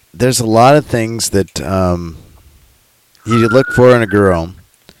 there's a lot of things that you look for in a girl,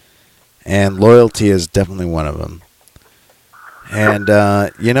 and loyalty is definitely one of them. And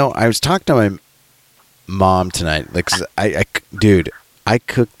I was talking to my mom tonight, like, 'cause I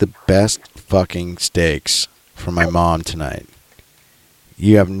cooked the best fucking steaks for my mom tonight.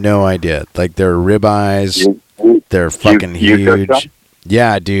 You have no idea. Like, they're ribeyes, they're fucking you cooked them? huge.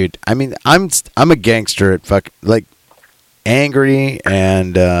 Yeah, dude. I mean, I'm a gangster at Angry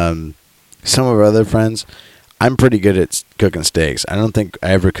and some of our other friends. I'm pretty good at cooking steaks. I don't think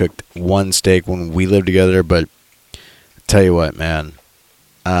I ever cooked one steak when we lived together, but tell you what, man.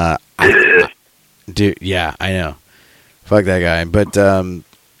 Dude, yeah, I know. Fuck that guy. But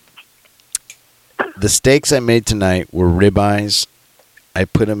the steaks I made tonight were ribeyes. I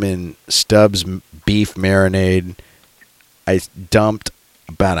put them in Stubbs beef marinade. I dumped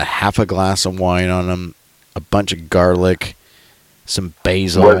about a half a glass of wine on them, a bunch of garlic, some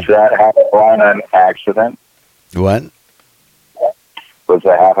basil. Was that half a line on accident? What? Was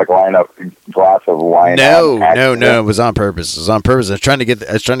a half a glass of wine? No. It was on purpose. It was on purpose. I was trying to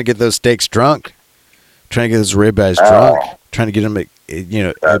get those steaks drunk. Trying to get those ribeyes drunk. Trying to get them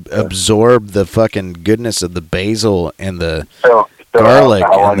to, absorb the fucking goodness of the basil and the garlic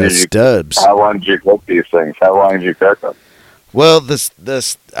and the Stubbs. How long did you cook these things? How long did you cook them? Well,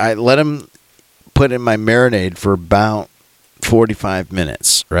 I let them put in my marinade for about 45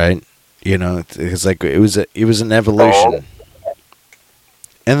 minutes, right? It's like it was an evolution.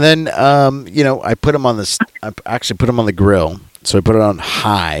 And then I put them on I actually put them on the grill. So I put it on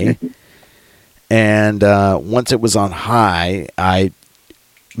high. And once it was on high, I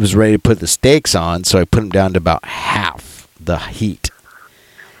was ready to put the steaks on, so I put them down to about half the heat.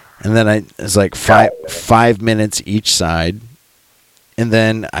 And then it was like 5 minutes each side. And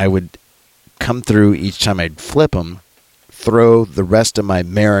then I would come through each time I'd flip them, throw the rest of my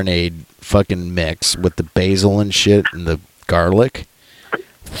marinade fucking mix with the basil and shit and the garlic,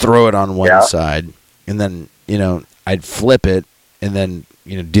 throw it on one side, and then, I'd flip it and then,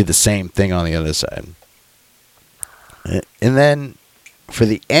 do the same thing on the other side. And then for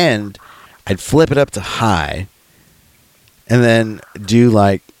the end, I'd flip it up to high and then do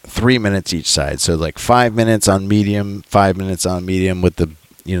like 3 minutes each side. So like 5 minutes on medium, 5 minutes on medium with the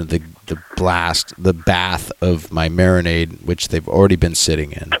bath of my marinade, which they've already been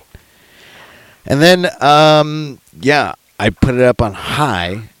sitting in. And then, I put it up on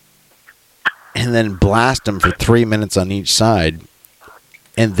high and then blast them for 3 minutes on each side.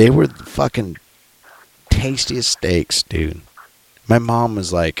 And they were the fucking tastiest steaks, dude. My mom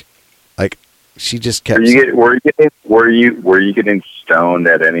was like, she just kept. Were you getting stoned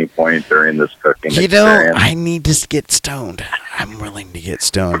at any point during this cooking experience? I need to get stoned. I'm willing to get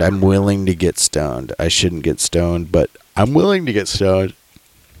stoned. I shouldn't get stoned, but I'm willing to get stoned.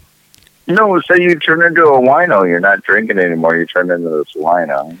 No, so you turn into a wino. You're not drinking anymore. You turn into this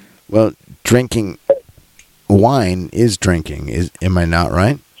wino. Well, drinking wine is drinking. Am I not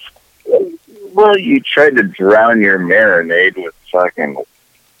right? Well, you tried to drown your marinade with fucking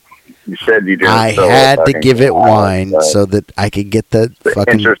You said you didn't. I sell had to fucking give it cow, wine but so that I could get the it's an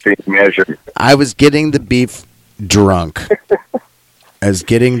fucking. interesting measure. I was getting the beef drunk. I was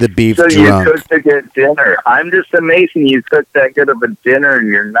getting the beef So you drunk. cooked a good dinner. I'm just amazing you cooked that good of a dinner and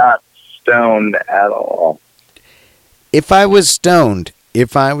you're not stoned at all. If I was stoned,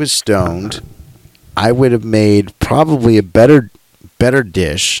 I would have made probably a better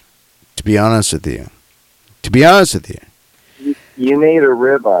dish. To be honest with you. You made a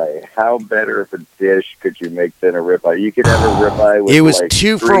ribeye. How better of a dish could you make than a ribeye? You could have a ribeye with It was like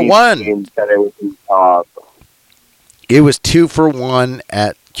 2 for green 1. beans and it would be awesome. It was 2 for 1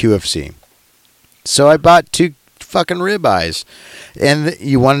 at QFC. So I bought 2 fucking ribeyes. And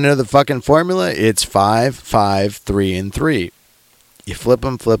you want to know the fucking formula? It's 5, 5, 3, and 3. You flip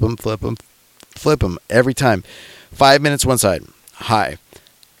them every time. 5 minutes one side. High.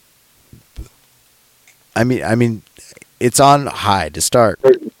 I mean, it's on high to start.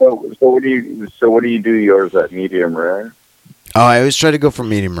 So what do you do yours at medium rare? Oh, I always try to go for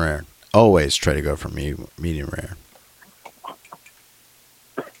medium rare. Always try to go for medium rare.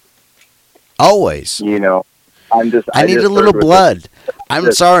 Always. You know, I need just a little heard with blood.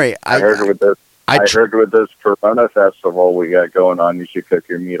 I'm sorry. I heard with this. I heard with this Corona festival we got going on, you should cook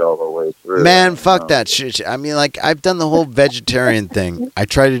your meat all the way through. Man, fuck that shit. I mean, like, I've done the whole vegetarian thing. I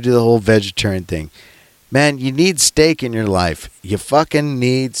try to do the whole vegetarian thing. Man, you need steak in your life. You fucking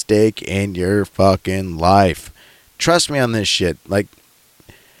need steak in your fucking life. Trust me on this shit. Like,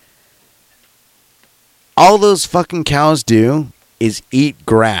 all those fucking cows do is eat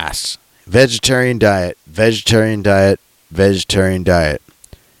grass. Vegetarian diet, vegetarian diet, vegetarian diet.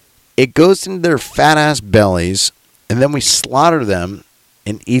 It goes into their fat ass bellies, and then we slaughter them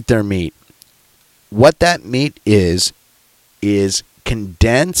and eat their meat. What that meat is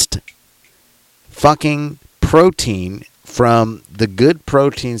condensed fucking protein from the good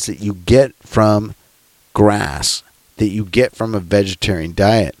proteins that you get from grass, that you get from a vegetarian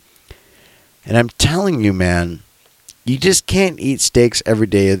diet. And I'm telling you, man, you just can't eat steaks every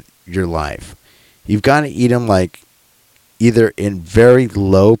day of your life. You've got to eat them like either in very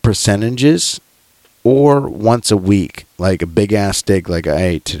low percentages or once a week, like a big ass steak like I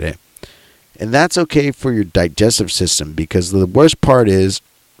ate today. And that's okay for your digestive system, because the worst part is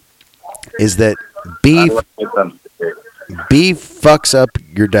that beef fucks up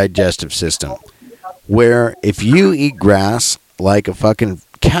your digestive system. Where if you eat grass like a fucking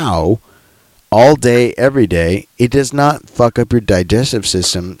cow all day, every day, it does not fuck up your digestive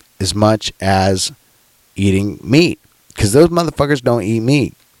system as much as eating meat. Because those motherfuckers don't eat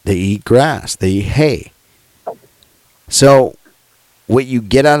meat. They eat grass. They eat hay. So what you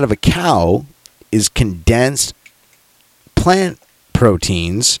get out of a cow is condensed plant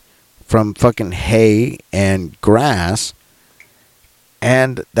proteins from fucking hay and grass,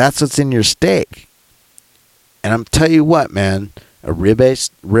 and that's what's in your steak. And I'm tell you what, man, a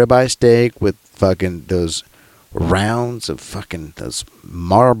ribeye steak with fucking those rounds of fucking those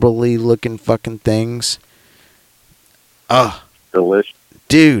marbly looking fucking things. Oh, delicious.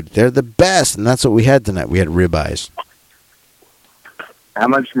 Dude, they're the best, and that's what we had tonight. We had ribeyes. How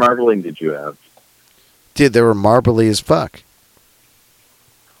much marbling did you have? Dude, they were marbly as fuck.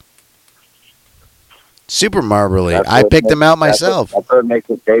 Super marbly. I picked them out myself. That's what makes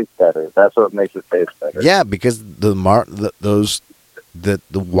it taste better. Yeah, because the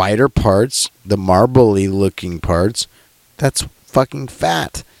wider parts, the marbly looking parts, that's fucking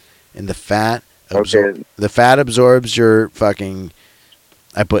fat, and the fat absorbs your fucking.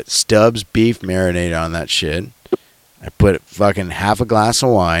 I put Stubbs beef marinade on that shit. I put fucking half a glass of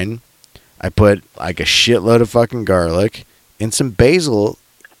wine. I put like a shitload of fucking garlic and some basil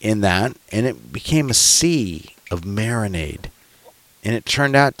in that, and it became a sea of marinade. And it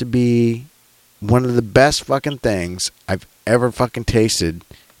turned out to be one of the best fucking things I've ever fucking tasted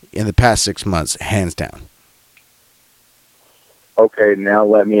in the past 6 months, hands down. Okay, now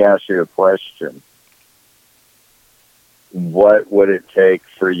let me ask you a question. What would it take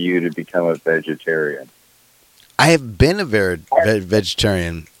for you to become a vegetarian? I have been a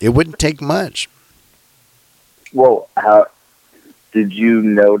vegetarian. It wouldn't take much. Well, how did you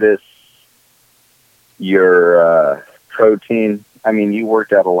notice your protein? I mean, you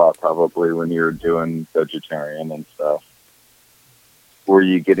worked out a lot probably when you were doing vegetarian and stuff. Were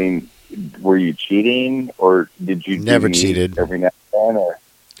you cheating, or did you never cheated every now and then? Or?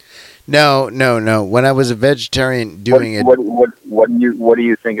 No. When I was a vegetarian doing it. What do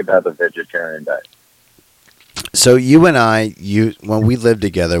you think about the vegetarian diet? So you and I, when we lived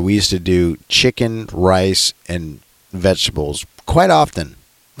together, we used to do chicken, rice, and vegetables quite often,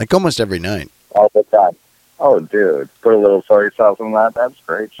 like almost every night. All the time. Oh, dude, put a little soy sauce on that. That's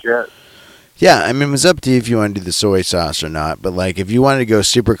great shit. Yeah, I mean, it was up to you if you want to do the soy sauce or not. But like, if you wanted to go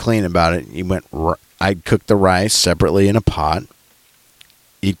super clean about it, I'd cook the rice separately in a pot.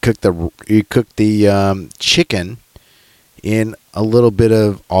 You'd cook the chicken in a little bit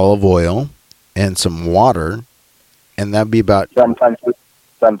of olive oil and some water, and that'd be about.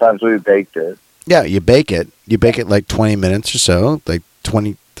 Sometimes we baked it. Yeah, you bake it. You bake it like 20 minutes or so, like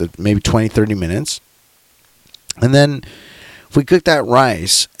maybe 20, 30 minutes. And then if we cook that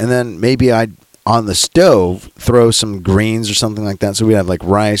rice, and then maybe I'd, on the stove, throw some greens or something like that. So we'd have like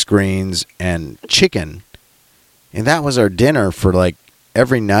rice, greens, and chicken. And that was our dinner for like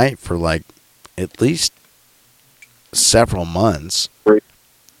every night for like at least several months. 4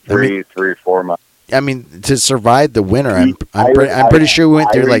 months. I mean, to survive the winter, I'm pretty sure we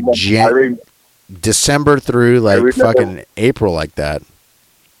went through like December through like fucking April like that.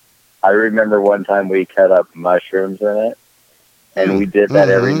 I remember one time we cut up mushrooms in it, and we did that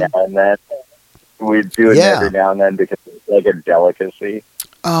every now and then. We'd do it every now and then because it's like a delicacy.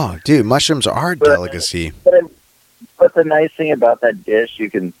 Oh, dude, mushrooms are a delicacy. But the nice thing about that dish,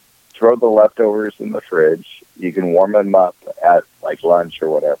 you can throw the leftovers in the fridge. You can warm them up at like lunch or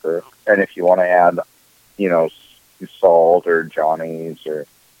whatever. And if you want to add, salt or Johnny's or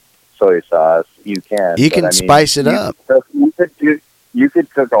soy sauce, you can. You can spice it up. You could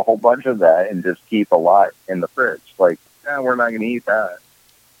cook a whole bunch of that and just keep a lot in the fridge. Like, we're not going to eat that.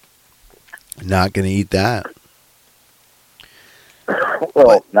 Not going to eat that.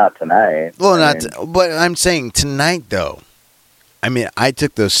 Well, not tonight. Well, but I'm saying tonight though. I mean, I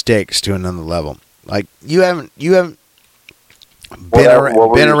took those steaks to another level. Like you haven't been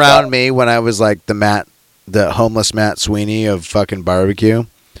around me when I was like the homeless Matt Sweeney of fucking barbecue,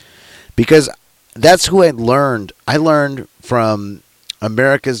 because that's who I learned. I learned from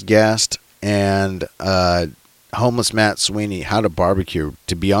America's Guest and homeless Matt Sweeney how to barbecue.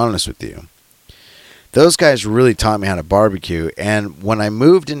 To be honest with you, those guys really taught me how to barbecue. And when I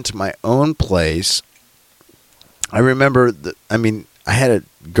moved into my own place, I remember I had a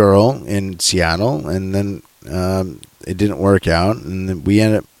girl in Seattle, and then it didn't work out, and then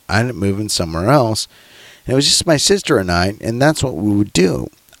I ended up moving somewhere else. And it was just my sister and I, and that's what we would do.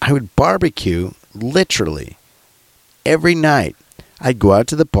 I would barbecue literally every night. I'd go out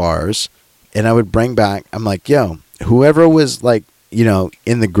to the bars, and I would bring back, I'm like, yo, whoever was like,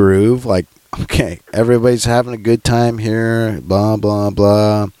 in the groove, like, okay, everybody's having a good time here, blah, blah,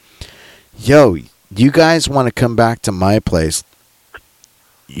 blah. Yo, you guys want to come back to my place?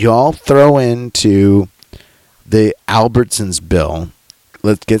 Y'all throw into the Albertsons bill.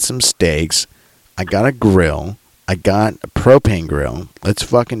 Let's get some steaks. I got a grill. I got a propane grill. Let's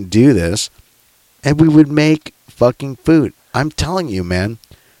fucking do this. And we would make fucking food. I'm telling you, man,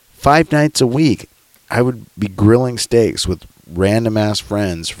 5 nights a week, I would be grilling steaks with random ass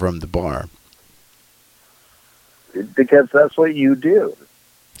friends from the bar. Because that's what you do.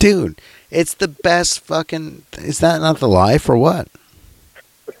 Dude, it's the best fucking... Is that not the life or what?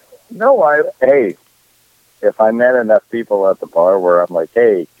 No, hey, if I met enough people at the bar where I'm like,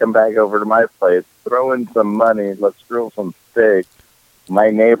 hey, come back over to my place, throw in some money, let's grill some steak,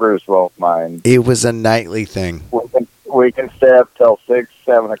 my neighbors won't mind. It was a nightly thing. We can stay up till 6,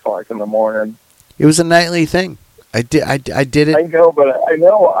 7 o'clock in the morning. It was a nightly thing. I did it. I know, but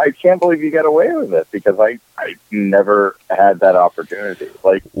I can't believe you got away with it, because I never had that opportunity.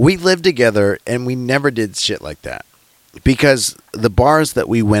 Like, we lived together and we never did shit like that, because the bars that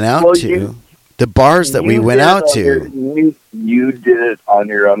we went out to, you did it on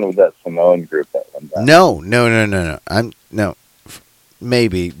your own with that Samoan group that one time. No.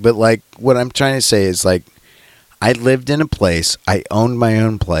 Maybe, but like what I'm trying to say is, like, I lived in a place, I owned my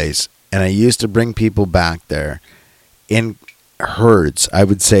own place, and I used to bring people back there in herds. I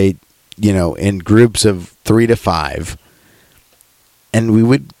would say, in groups of 3 to 5. And we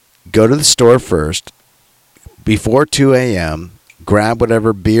would go to the store first before 2 a.m., grab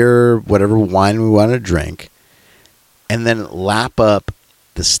whatever beer, whatever wine we want to drink, and then lap up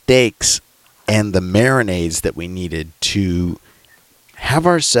the steaks and the marinades that we needed to have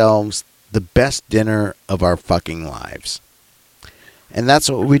ourselves the best dinner of our fucking lives. And that's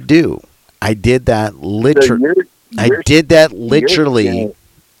what we do. I did that literally.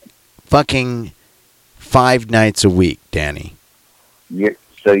 Fucking 5 nights a week, Danny.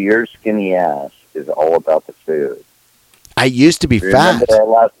 So your skinny ass is all about the food. I used to be fat.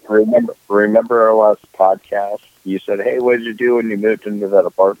 Remember our last podcast? You said, hey, what did you do when you moved into that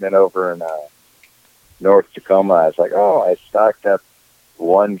apartment over in North Tacoma? I was like, I stocked up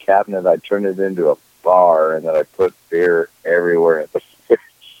one cabinet. I turned it into a bar, and then I put beer everywhere at the fridge.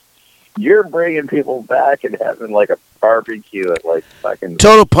 You're bringing people back and having like a barbecue at like fucking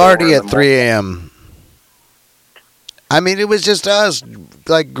Total 4 party in at the 3 a.m. I mean, it was just us,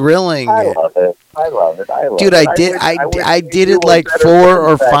 like, grilling. I love it. I love it. I love Dude, it. I did you it were like better 4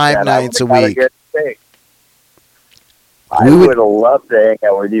 or friends back 5 then. nights a I would've got week. good steak. I We would- would have loved to hang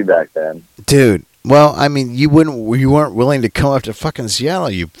out with you back then. Dude, well, I mean, you weren't willing to come up to fucking Seattle,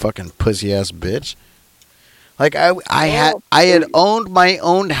 you fucking pussy ass bitch. Like, I had owned my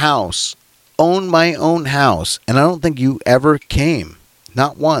own house, and I don't think you ever came,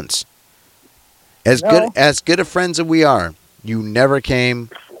 not once. As good of friends as we are, you never came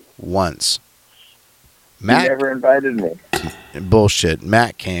once. Matt You never invited me. bullshit.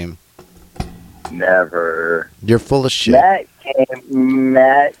 Matt came. Never. You're full of shit.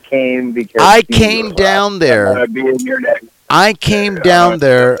 Matt came because I he came was down like, there. I'm gonna be in your next. I came down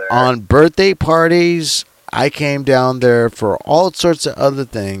there on birthday parties. I came down there for all sorts of other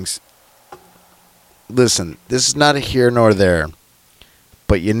things. Listen, this is not a here nor there,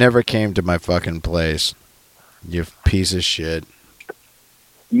 but you never came to my fucking place. You piece of shit.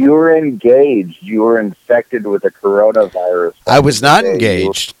 You were engaged. You were infected with the coronavirus. I was not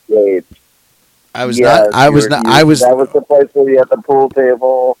engaged. I was not. I was not. I was. That was the place where you had the pool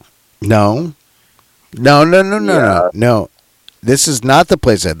table. No. No. This is not the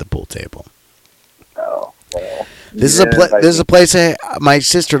place I had the pool table. Oh, well. This is a place my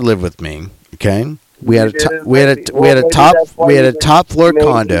sister lived with me. Okay, we had a top floor condo. We had a top floor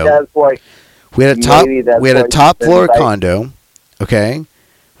condo. Okay,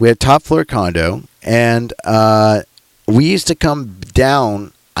 we had a top floor condo, and we used to come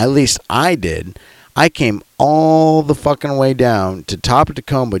down. At least I did. I came all the fucking way down to top of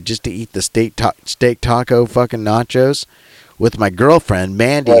Tacoma just to eat the steak taco fucking nachos with my girlfriend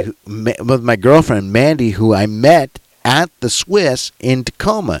Mandy. Who I met at the Swiss in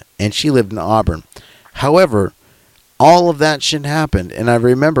Tacoma, and she lived in Auburn. However, all of that shit happened, and I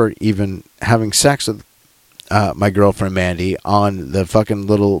remember even having sex with my girlfriend Mandy on the fucking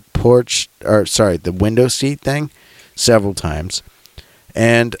little the window seat thing several times.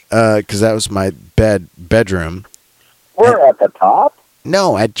 And because that was my bedroom. We're at the top?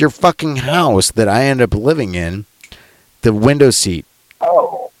 No, at your fucking house that I ended up living in, the window seat.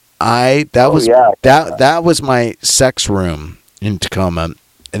 Oh. That was my sex room in Tacoma,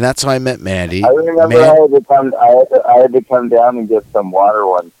 and that's how I met Mandy. I remember I had to come down and get some water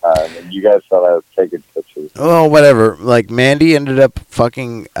one time, and you guys thought I was taking pictures. Oh, whatever. Like, Mandy ended up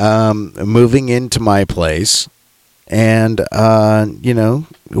fucking moving into my place. And we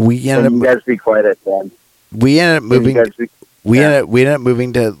ended up. You guys be quiet then. We ended up moving. We ended up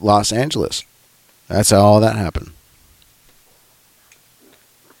moving to Los Angeles. That's how all that happened.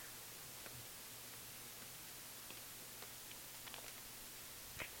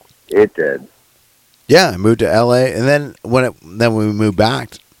 It did. Yeah, I moved to L.A. and then when we moved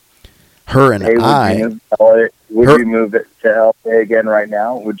back, her and I. Would you move it to L.A. again right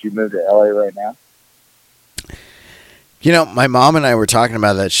now? Would you move to L.A. right now? You know, my mom and I were talking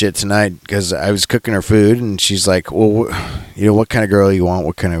about that shit tonight because I was cooking her food, and she's like, "Well, what kind of girl you want?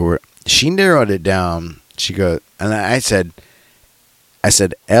 What kind of?" She narrowed it down. She goes, and I said,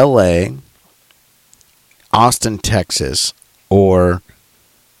 L.A., Austin, Texas, or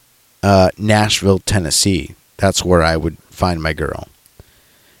Nashville, Tennessee. That's where I would find my girl.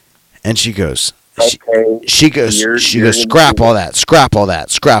 And she goes, she goes, scrap all that, scrap all that,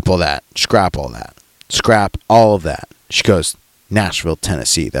 scrap all that, scrap all that, scrap all of that. She goes, Nashville,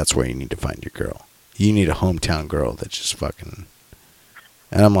 Tennessee. That's where you need to find your girl. You need a hometown girl that's just fucking.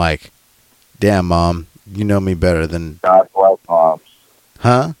 And I'm like, damn, Mom, you know me better than. God bless moms.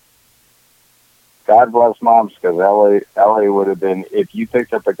 Huh? God bless moms, because LA would have been, if you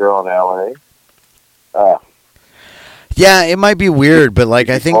picked up a girl in LA. Yeah, it might be weird, but like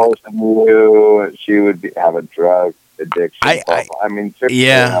I think she would have a drug addiction. I mean,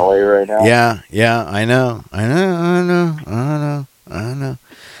 yeah, in LA right now. Yeah, I know.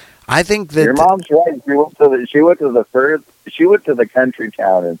 I think that your mom's right. She went to the country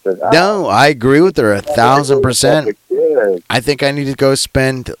town and said, "No, I agree with her 1,000%. I think I need to go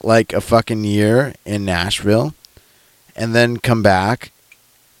spend like a fucking year in Nashville, and then come back."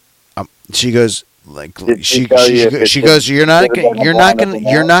 She goes. Like she goes, you're not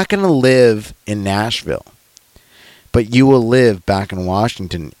gonna live in Nashville, but you will live back in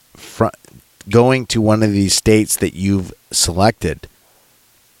Washington, going to one of these states that you've selected.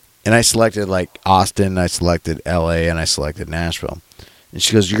 And I selected like Austin, I selected L.A., and I selected Nashville. And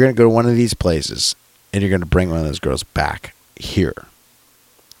she goes, you're gonna go to one of these places, and you're gonna bring one of those girls back here.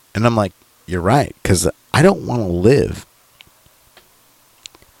 And I'm like, you're right, because I don't want to live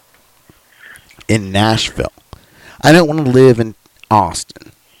in Nashville. I don't want to live in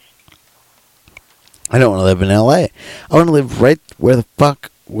Austin. I don't want to live in LA. I want to live right where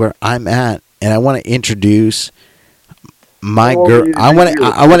I'm at, and I want to introduce my girl. I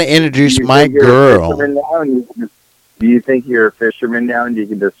want to introduce my girl. Do you think you're a fisherman now and you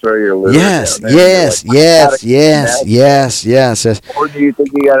can destroy your liver? Yes. Or do you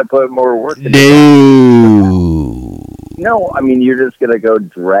think you got to put more work into it? No, I mean, you're just going to go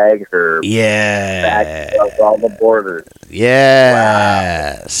drag her back across all the borders.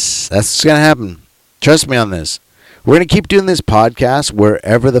 Yes. Wow. That's what's going to happen. Trust me on this. We're going to keep doing this podcast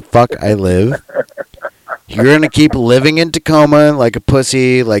wherever the fuck I live. You're going to keep living in Tacoma like a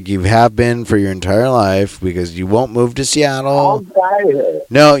pussy, like you have been for your entire life, because you won't move to Seattle. I'll die here.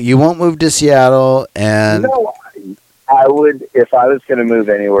 No, you won't move to Seattle. And no, I would, if I was going to move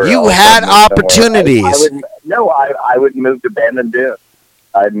anywhere. You had opportunities. I would move to Bandon Dunes.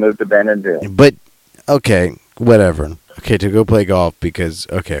 I'd move to Bandon Dunes. But, okay, whatever. Okay, to go play golf because,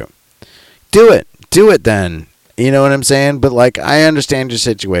 okay. Do it. Do it then. You know what I'm saying? But, like, I understand your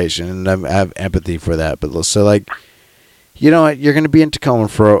situation, and I have empathy for that. But, so, like, you know what? You're going to be in Tacoma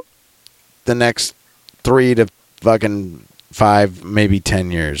for the next 3 to fucking 5, maybe 10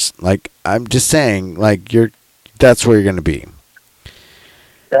 years. Like, I'm just saying, like, that's where you're going to be.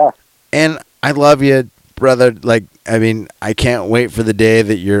 Yeah. And I love you, brother. Like, I mean, I can't wait for the day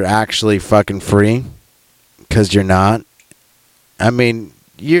that you're actually fucking free, because you're not. I mean,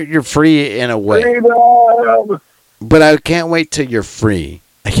 you're free in a way. Freedom! But I can't wait till you're free.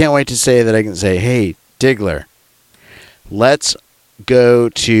 I can't wait to say that I can say, hey, Diggler, let's go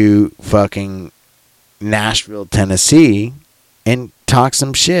to fucking Nashville, Tennessee, and talk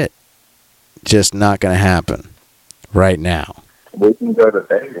some shit. Just not going to happen right now. We can go to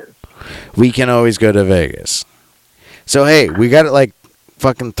Vegas. We can always go to Vegas. So, hey, we got it like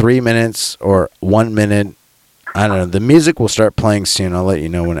fucking 3 minutes or 1 minute. I don't know. The music will start playing soon. I'll let you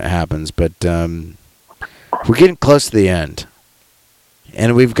know when it happens. But we're getting close to the end.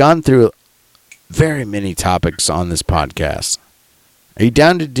 And we've gone through very many topics on this podcast. Are you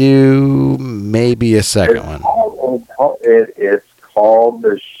down to do maybe a second one? It's called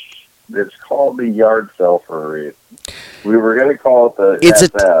the yard sale for a reason. We were going to call it the It's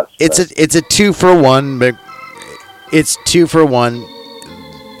a 2-for-1, but it's 2-for-1.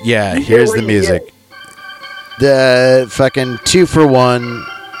 Yeah, here's the music. The fucking 2-for-1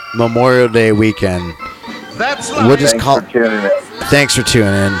 Memorial Day weekend. We'll just call. Thanks for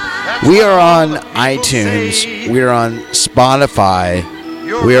tuning in. We are on iTunes. We are on Spotify.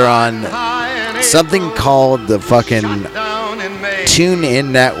 We are on something called the fucking TuneIn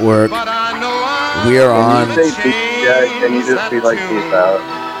Network. We are on. Can you just be like peace out?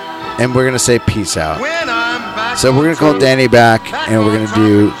 And we're gonna say peace out. So we're gonna call Danny back, and we're gonna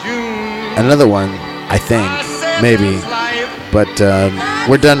do another one. I think maybe, but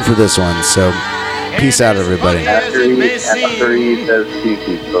we're done for this one. So. Peace out, everybody. After he says peace,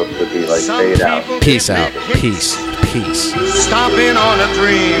 he's supposed to be like fade out. Peace out. Peace. Peace. Stomping on a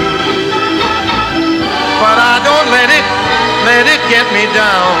dream. But I don't let it get me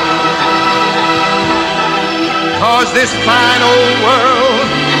down. 'Cause this fine old world,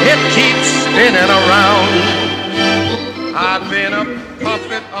 it keeps spinning around. I've been a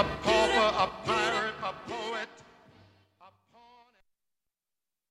puppet, a pawn.